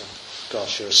 Victor.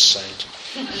 Gosh, you're a saint.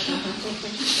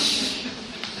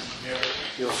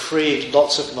 You've freed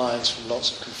lots of minds from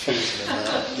lots of confusion in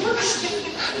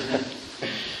that.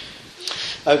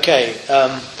 Okay,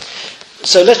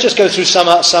 so let's just go through some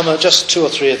just two or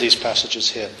three of these passages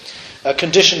here.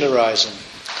 Condition arising.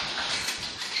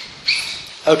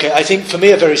 Okay, I think for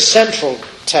me a very central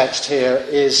text here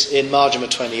is in Majjhima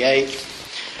 28.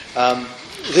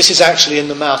 This is actually in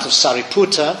the mouth of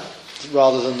Sariputta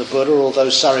rather than the Buddha, although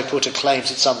Sariputta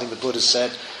claims it's something the Buddha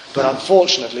said. But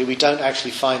unfortunately, we don't actually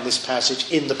find this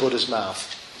passage in the Buddha's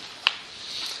mouth.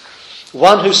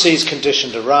 One who sees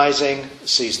conditioned arising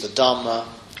sees the Dhamma.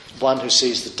 One who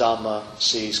sees the Dhamma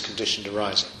sees conditioned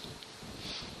arising.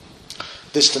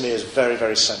 This to me is a very,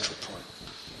 very central point.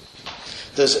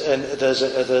 There's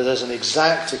an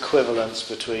exact equivalence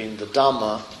between the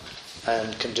Dhamma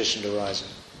and conditioned arising.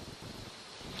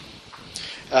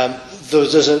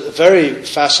 There's a very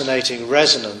fascinating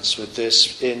resonance with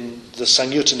this in the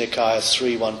Samyutta Nikaya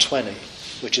 3.120,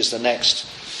 which is the next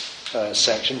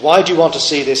section. Why do you want to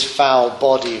see this foul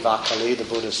body, Vakali, the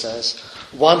Buddha says?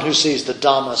 One who sees the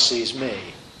Dhamma sees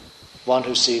me. One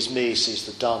who sees me sees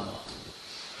the Dhamma.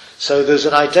 So there's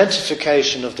an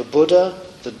identification of the Buddha,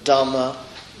 the Dhamma,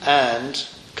 and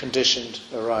conditioned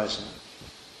arising.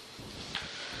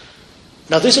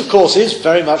 Now this, of course, is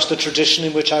very much the tradition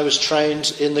in which I was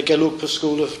trained in the Gelugpa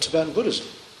school of Tibetan Buddhism.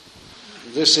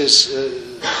 This is,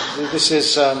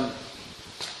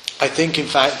 I think, in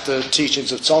fact, the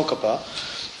teachings of Tsongkhapa,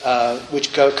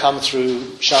 which come through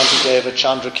Shantideva,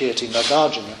 Chandrakirti,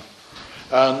 Nagarjuna,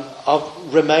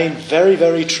 remain very,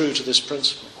 very true to this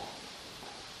principle.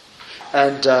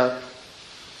 And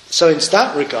so in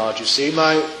that regard, you see,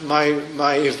 my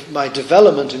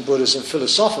development in Buddhism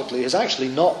philosophically has actually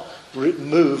not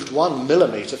moved 1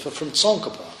 millimeter from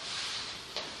Tsongkhapa.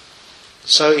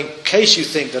 So in case you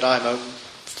think that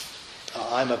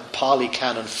I'm a Pali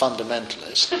canon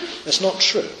fundamentalist, that's not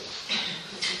true.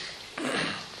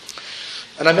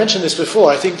 And I mentioned this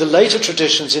before, I think the later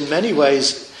traditions in many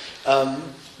ways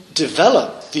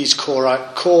develop these core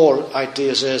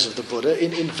ideas of the Buddha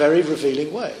in very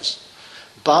revealing ways.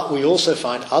 But we also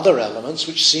find other elements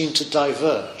which seem to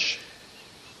diverge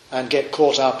and get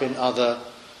caught up in other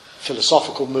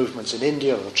philosophical movements in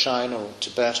India or China or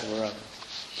Tibet or wherever.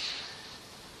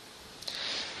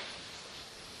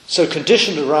 So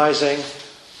conditioned arising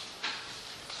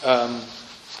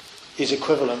is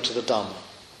equivalent to the Dhamma.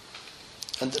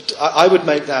 And I would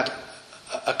make that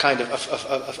a kind of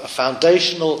a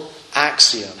foundational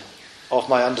axiom of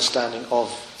my understanding of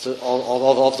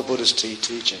the Buddha's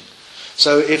teaching.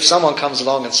 So if someone comes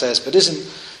along and says, but isn't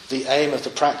the aim of the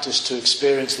practice to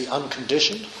experience the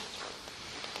unconditioned?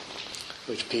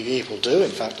 Which people do.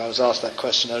 In fact, I was asked that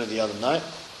question only the other night.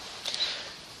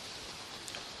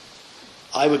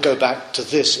 I would go back to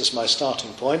this as my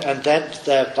starting point and then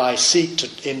thereby seek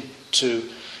to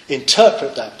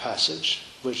interpret that passage,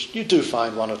 which you do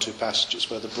find 1 or 2 passages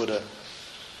where the Buddha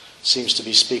seems to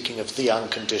be speaking of the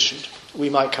unconditioned. We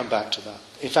might come back to that.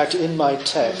 In fact, in my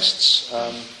texts,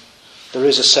 there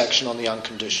is a section on the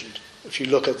unconditioned. If you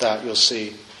look at that, you'll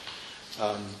see,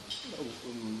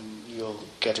 you'll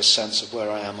get a sense of where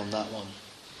I am on that one.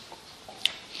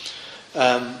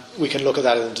 We can look at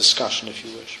that in the discussion if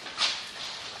you wish.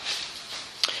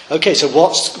 Okay, so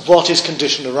what is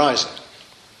conditioned arising?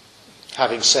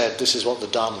 Having said this is what the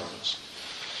Dhamma is.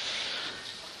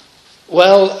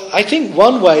 Well, I think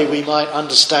one way we might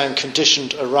understand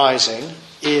conditioned arising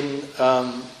in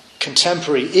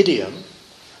contemporary idiom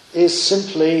is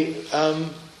simply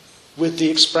with the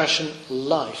expression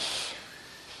life.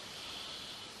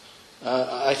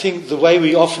 I think the way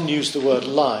we often use the word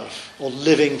life or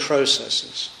living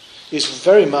processes is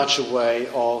very much a way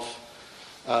of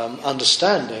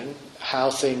understanding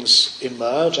how things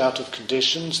emerge out of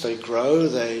conditions. They grow,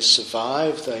 they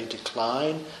survive, they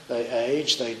decline, they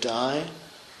age, they die.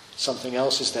 Something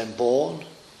else is then born.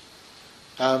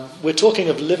 We're talking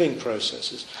of living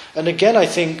processes. And again, I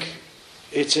think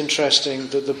it's interesting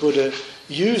that the Buddha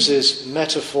uses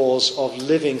metaphors of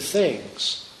living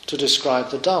things to describe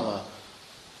the Dhamma,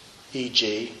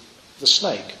 e.g. the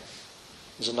snake.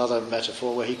 There's another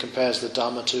metaphor where he compares the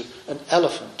Dhamma to an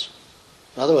elephant.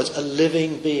 In other words, a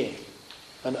living being,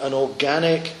 an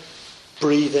organic,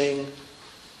 breathing,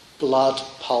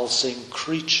 blood-pulsing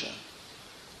creature.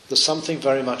 There's something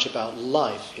very much about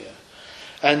life here.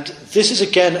 And this is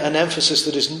again an emphasis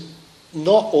that is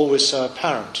not always so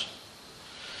apparent.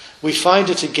 We find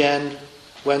it again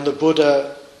when the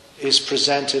Buddha is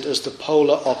presented as the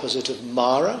polar opposite of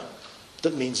Mara,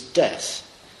 that means death.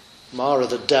 Mara,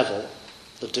 the devil,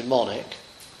 the demonic,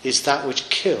 is that which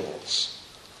kills.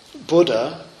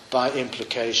 Buddha by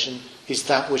implication, is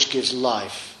that which gives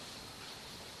life.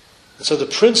 And so the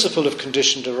principle of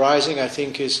conditioned arising, I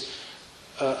think, is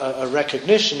a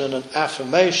recognition and an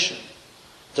affirmation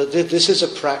that this is a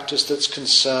practice that's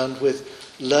concerned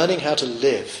with learning how to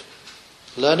live,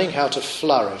 learning how to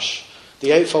flourish.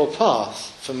 The Eightfold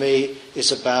Path, for me,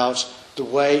 is about the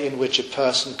way in which a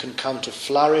person can come to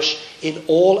flourish in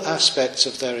all aspects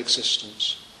of their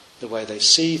existence. The way they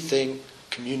see, think,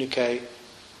 communicate,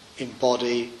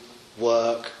 embody,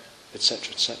 work,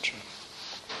 etc., etc.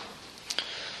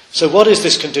 So what is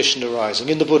this conditioned arising?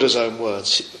 In the Buddha's own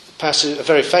words, a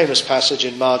very famous passage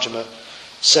in Majjhima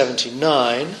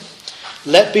 79,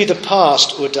 let be the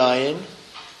past, Udayin,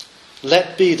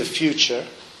 let be the future.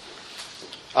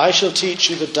 I shall teach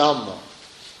you the Dhamma.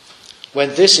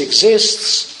 When this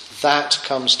exists, that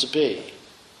comes to be.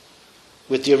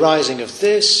 With the arising of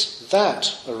this,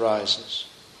 that arises.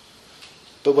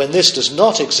 But when this does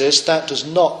not exist, that does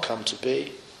not come to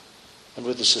be. And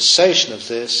with the cessation of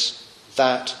this,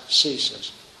 that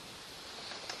ceases.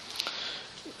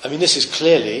 I mean, this is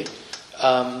clearly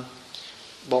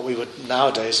what we would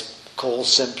nowadays call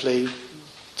simply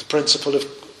the principle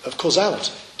of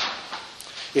causality.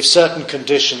 If certain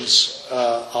conditions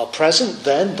are present,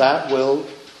 then that will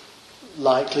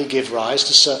likely give rise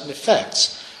to certain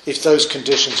effects. If those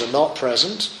conditions are not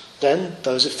present, then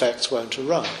those effects won't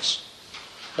arise.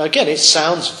 Now again, it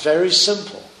sounds very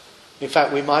simple. In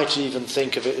fact, we might even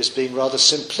think of it as being rather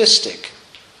simplistic.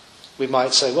 We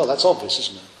might say, well, that's obvious,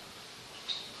 isn't it?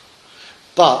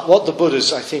 But what the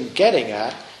Buddha's, I think, getting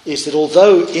at is that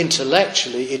although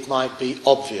intellectually it might be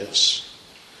obvious,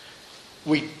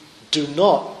 we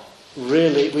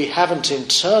haven't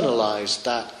internalized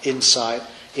that insight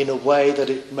in a way that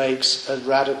it makes a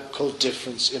radical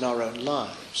difference in our own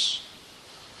lives.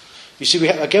 You see,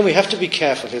 we have to be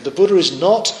careful here. The Buddha is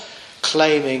not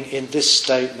claiming in this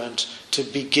statement to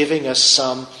be giving us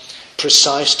some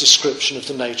precise description of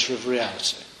the nature of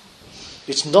reality.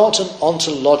 It's not an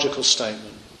ontological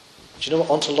statement. Do you know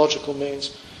what ontological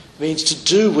means? It means to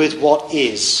do with what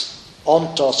is.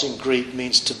 Ontos in Greek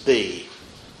means to be.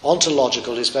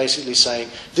 Ontological is basically saying,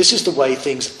 this is the way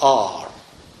things are.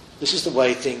 This is the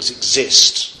way things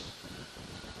exist.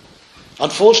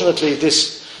 Unfortunately,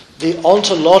 the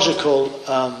ontological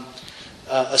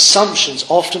assumptions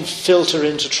often filter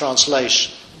into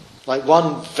translation. Like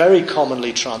one very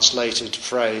commonly translated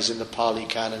phrase in the Pali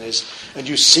canon is, and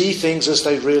you see things as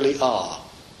they really are.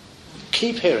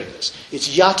 Keep hearing this. It's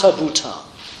yata bhutang.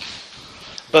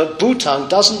 But bhutang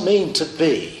doesn't mean to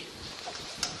be.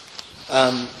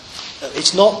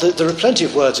 It's not that there are plenty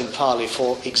of words in Pali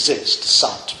for exist,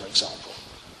 sat, for example.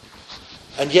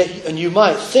 And you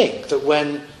might think that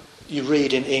when you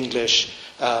read in English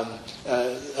and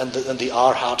the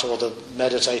arhat or the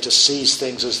meditator sees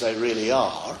things as they really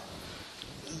are,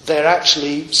 they're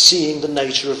actually seeing the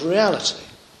nature of reality.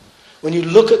 When you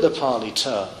look at the Pali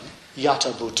term,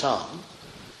 yata bhutang,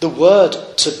 the word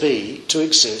to be, to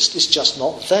exist, is just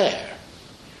not there.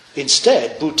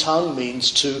 Instead, bhutang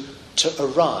means to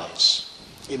arise.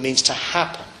 It means to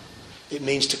happen. It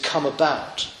means to come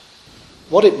about.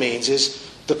 What it means is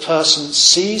the person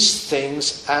sees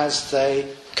things as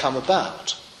they come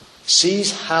about,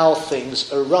 sees how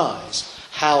things arise,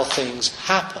 how things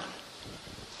happen,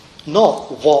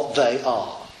 not what they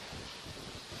are.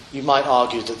 You might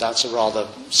argue that that's a rather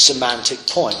semantic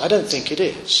point. I don't think it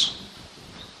is.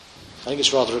 I think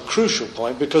it's rather a crucial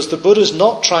point because the Buddha's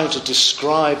not trying to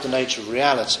describe the nature of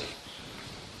reality.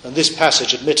 And this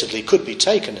passage admittedly could be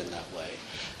taken in that way.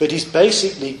 But he's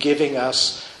basically giving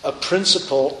us a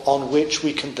principle on which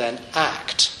we can then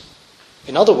act.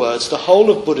 In other words, the whole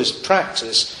of Buddhist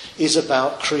practice is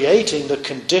about creating the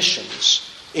conditions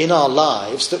in our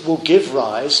lives that will give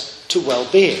rise to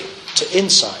well-being, to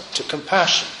insight, to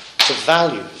compassion, to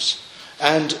values.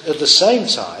 And at the same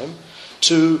time,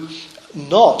 to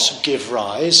not give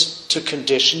rise to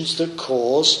conditions that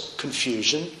cause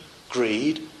confusion,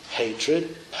 greed,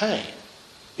 hatred, pain.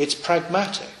 It's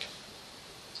pragmatic.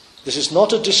 This is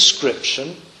not a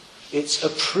description, it's a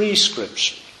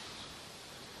prescription.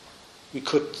 We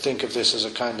could think of this as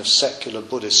a kind of secular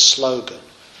Buddhist slogan.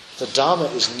 The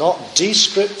Dhamma is not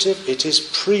descriptive, it is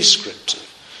prescriptive.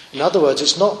 In other words,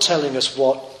 it's not telling us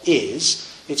what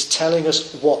is, it's telling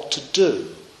us what to do.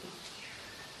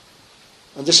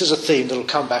 And this is a theme that will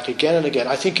come back again and again.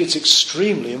 I think it's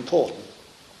extremely important.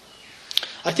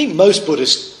 I think most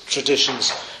Buddhist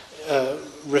traditions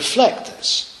reflect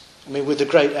this. I mean, with the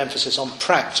great emphasis on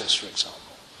practice, for example.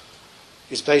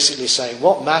 It's basically saying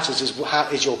what matters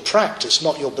is your practice,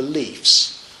 not your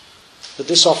beliefs. But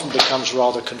this often becomes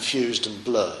rather confused and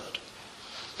blurred.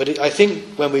 But I think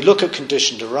when we look at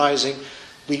conditioned arising,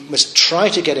 we must try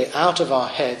to get it out of our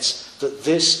heads that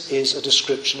this is a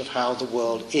description of how the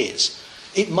world is.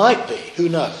 It might be, who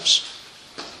knows?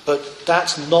 But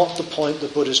that's not the point the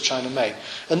Buddha is trying to make.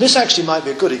 And this actually might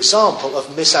be a good example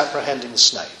of misapprehending the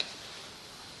snake.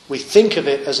 We think of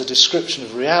it as a description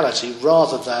of reality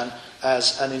rather than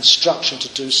as an instruction to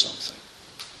do something.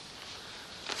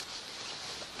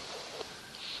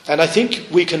 And I think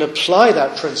we can apply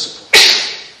that principle,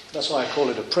 that's why I call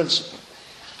it a principle,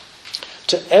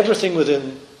 to everything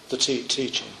within the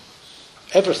teaching.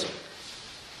 Everything.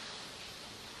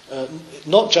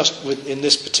 Not just in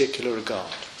this particular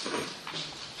regard.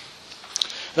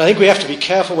 And I think we have to be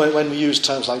careful when we use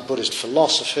terms like Buddhist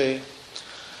philosophy,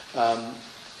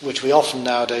 which we often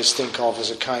nowadays think of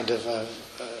as a kind of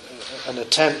an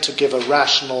attempt to give a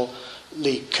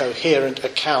rationally coherent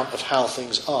account of how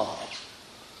things are,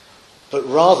 but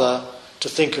rather to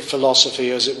think of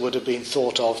philosophy as it would have been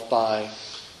thought of by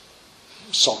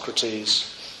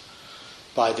Socrates,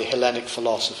 by the Hellenic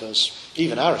philosophers,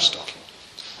 even Aristotle,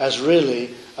 as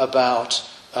really about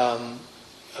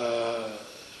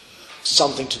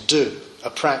something to do, a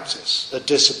practice, a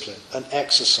discipline, an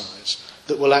exercise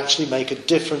that will actually make a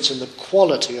difference in the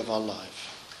quality of our life.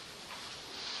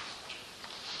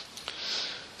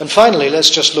 And finally, let's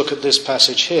just look at this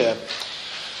passage here.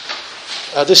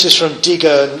 This is from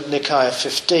Digha Nikaya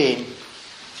 15.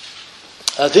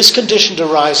 This conditioned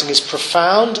arising is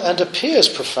profound and appears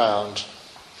profound.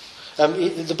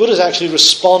 The Buddha is actually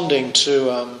responding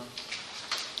to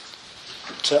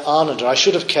Ananda. I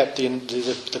should have kept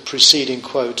the preceding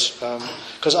quote,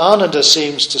 because Ananda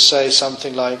seems to say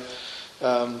something like,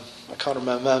 I can't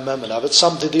remember now, but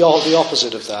something the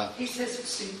opposite of that. He says it's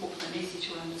simple and easy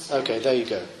to understand. Okay, there you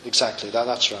go. Exactly,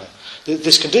 that's right.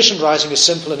 This conditioned rising is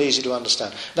simple and easy to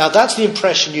understand. Now that's the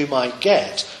impression you might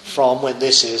get from when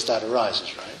this is, that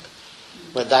arises, right?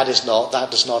 When that is not, that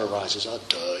does not arise. It's, oh,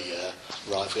 duh, yeah.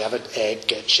 Right, if we have an egg,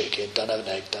 get chicken. Don't have an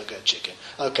egg, don't get chicken.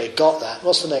 Okay, got that.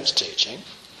 What's the next teaching?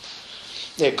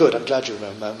 Yeah, good, I'm glad you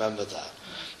remember that.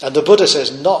 And the Buddha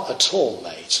says, not at all,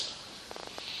 mate.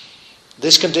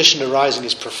 This condition arising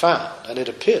is profound, and it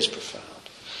appears profound.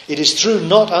 It is through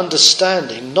not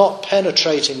understanding, not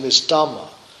penetrating this Dhamma,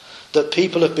 that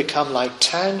people have become like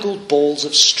tangled balls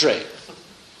of string.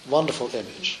 Wonderful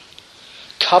image.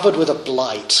 Covered with a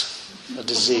blight, a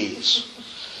disease.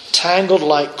 Tangled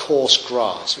like coarse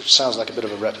grass, which sounds like a bit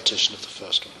of a repetition of the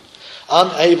first one.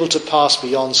 Unable to pass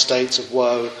beyond states of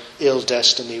woe, ill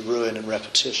destiny, ruin and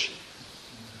repetition.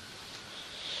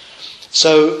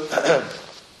 So,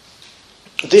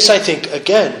 this I think,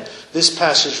 again, this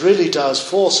passage really does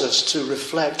force us to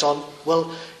reflect on,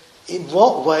 well, in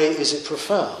what way is it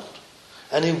profound?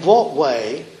 And in what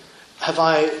way have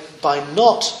I, by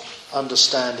not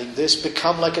understanding this,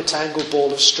 become like a tangled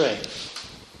ball of string?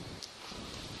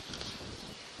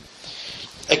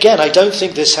 Again, I don't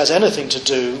think this has anything to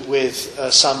do with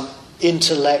some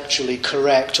intellectually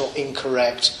correct or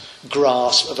incorrect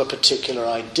grasp of a particular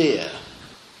idea.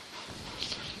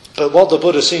 But what the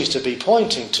Buddha seems to be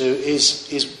pointing to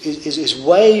is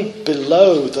way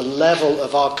below the level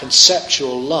of our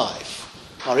conceptual life,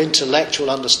 our intellectual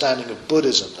understanding of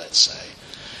Buddhism, let's say.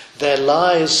 There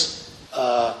lies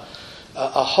a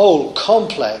whole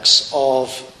complex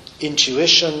of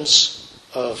intuitions,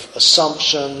 of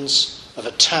assumptions, of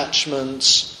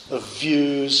attachments, of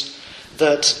views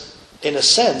that, in a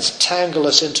sense, tangle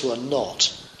us into a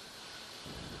knot.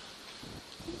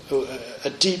 A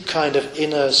deep kind of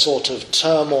inner sort of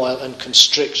turmoil and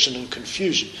constriction and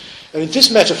confusion. I mean, this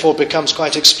metaphor becomes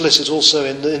quite explicit also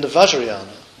in the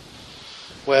Vajrayana,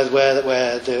 where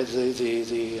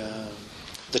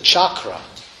the chakra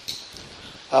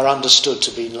are understood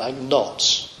to be like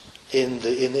knots in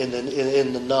the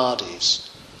nadis.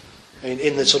 I mean,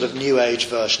 in the sort of New Age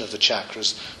version of the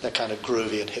chakras, they're kind of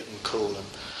groovy and hip and cool and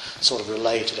sort of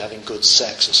related, having good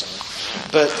sex or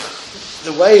something. But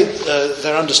the way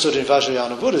they're understood in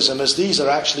Vajrayana Buddhism is these are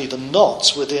actually the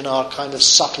knots within our kind of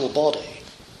subtle body.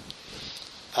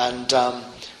 And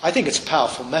I think it's a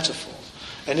powerful metaphor.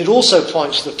 And it also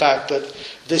points to the fact that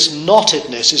this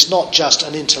knottedness is not just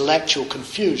an intellectual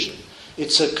confusion.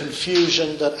 It's a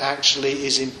confusion that actually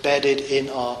is embedded in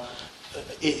our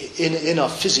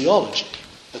physiology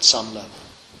at some level.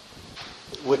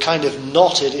 We're kind of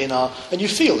knotted in our... And you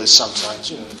feel this sometimes,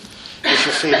 you know. If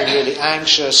you're feeling really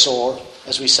anxious or,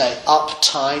 as we say,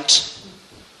 uptight,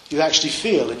 you actually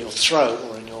feel in your throat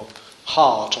or in your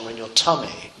heart or in your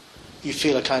tummy, you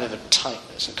feel a kind of a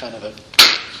tightness, a kind of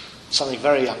something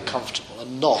very uncomfortable, a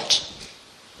knot.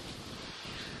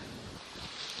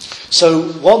 So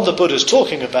what the Buddha's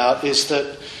talking about is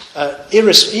that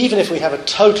even if we have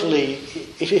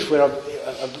if we're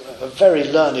a very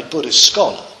learned Buddhist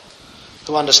scholar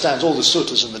who understands all the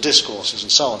suttas and the discourses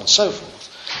and so on and so forth,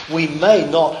 we may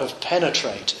not have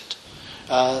penetrated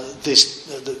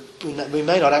we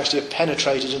may not actually have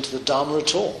penetrated into the Dharma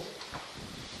at all.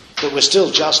 That we're still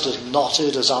just as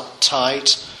knotted, as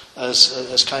uptight,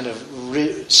 as kind of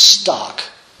stuck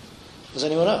as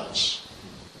anyone else.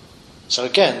 So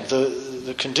again,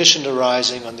 the conditioned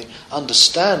arising and the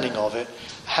understanding of it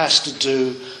has to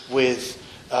do with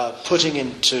putting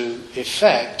into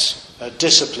effect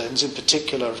disciplines, in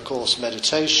particular, of course,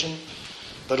 meditation,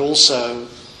 but also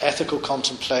ethical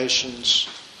contemplations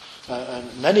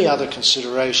and many other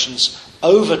considerations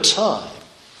over time.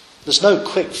 There's no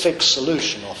quick fix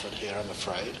solution offered here, I'm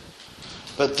afraid.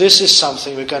 But this is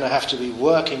something we're going to have to be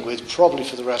working with probably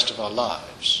for the rest of our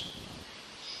lives.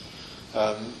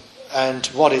 And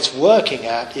what it's working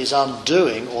at is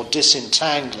undoing or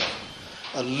disentangling,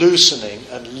 loosening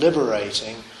and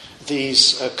liberating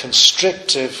these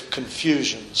constrictive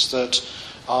confusions that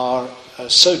are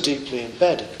so deeply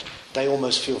embedded, they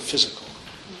almost feel physical.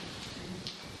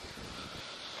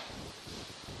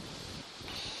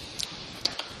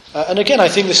 And again, I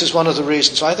think this is one of the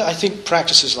reasons. I think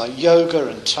practices like yoga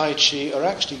and Tai Chi are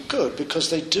actually good because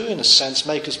they do, in a sense,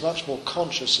 make us much more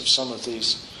conscious of some of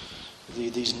these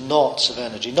knots of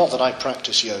energy. Not that I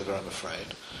practice yoga, I'm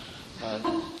afraid.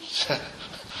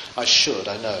 I should,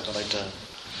 I know, but I don't.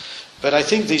 But I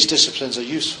think these disciplines are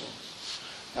useful.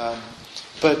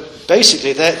 But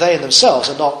basically, they in themselves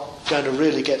are not going to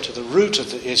really get to the root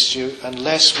of the issue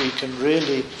unless we can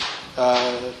really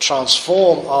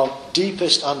transform our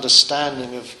deepest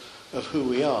understanding of who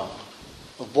we are,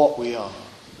 of what we are.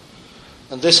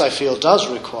 And this, I feel, does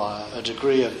require a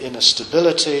degree of inner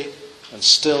stability and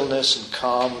stillness and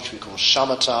calm, which we call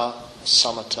shamatha,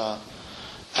 samatha.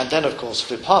 And then, of course,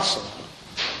 vipassana,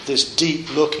 this deep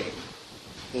looking,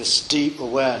 this deep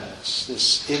awareness,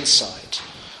 this insight,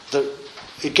 that,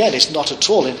 again, is not at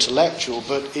all intellectual,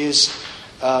 but is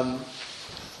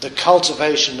the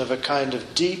cultivation of a kind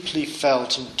of deeply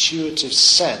felt, intuitive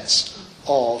sense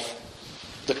of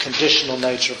the conditional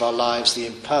nature of our lives, the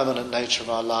impermanent nature of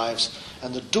our lives,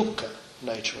 and the dukkha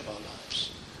nature of our lives.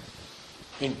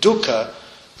 I mean, dukkha,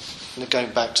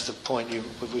 going back to the point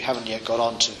we haven't yet got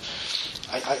on to,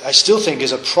 I still think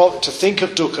is to think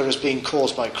of dukkha as being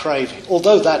caused by craving,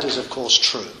 although that is, of course,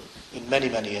 true in many,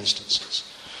 many instances.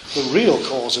 The real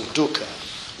cause of dukkha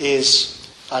is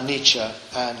anicca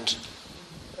and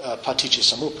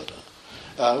paticca-samuppada.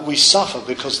 We suffer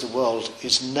because the world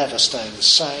is never staying the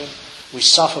same. We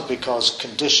suffer because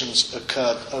conditions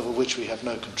occur over which we have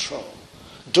no control.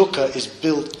 Dukkha is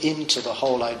built into the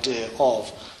whole idea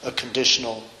of a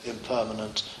conditional,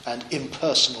 impermanent, and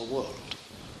impersonal world.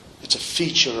 It's a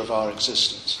feature of our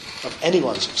existence, of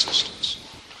anyone's existence.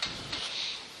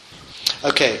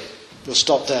 Okay, we'll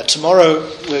stop there. Tomorrow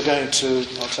we're going to,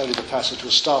 I'll tell you the passage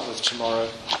we'll start with tomorrow,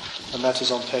 and that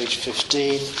is on page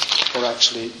 15, or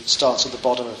actually it starts at the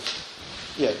bottom of,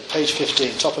 page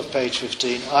 15, top of page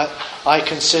 15. I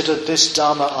consider this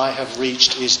Dharma I have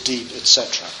reached is deep,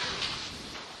 etc.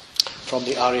 From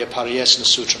the Arya Pariyesana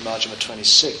Sutra, Majjhima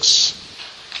 26.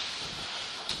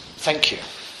 Thank you.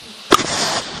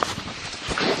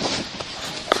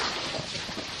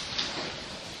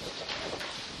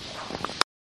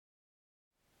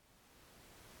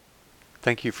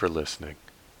 Thank you for listening.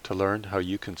 To learn how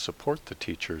you can support the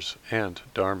teachers and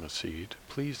Dharma Seed,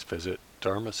 please visit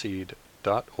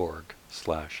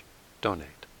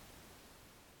dharmaseed.org/donate.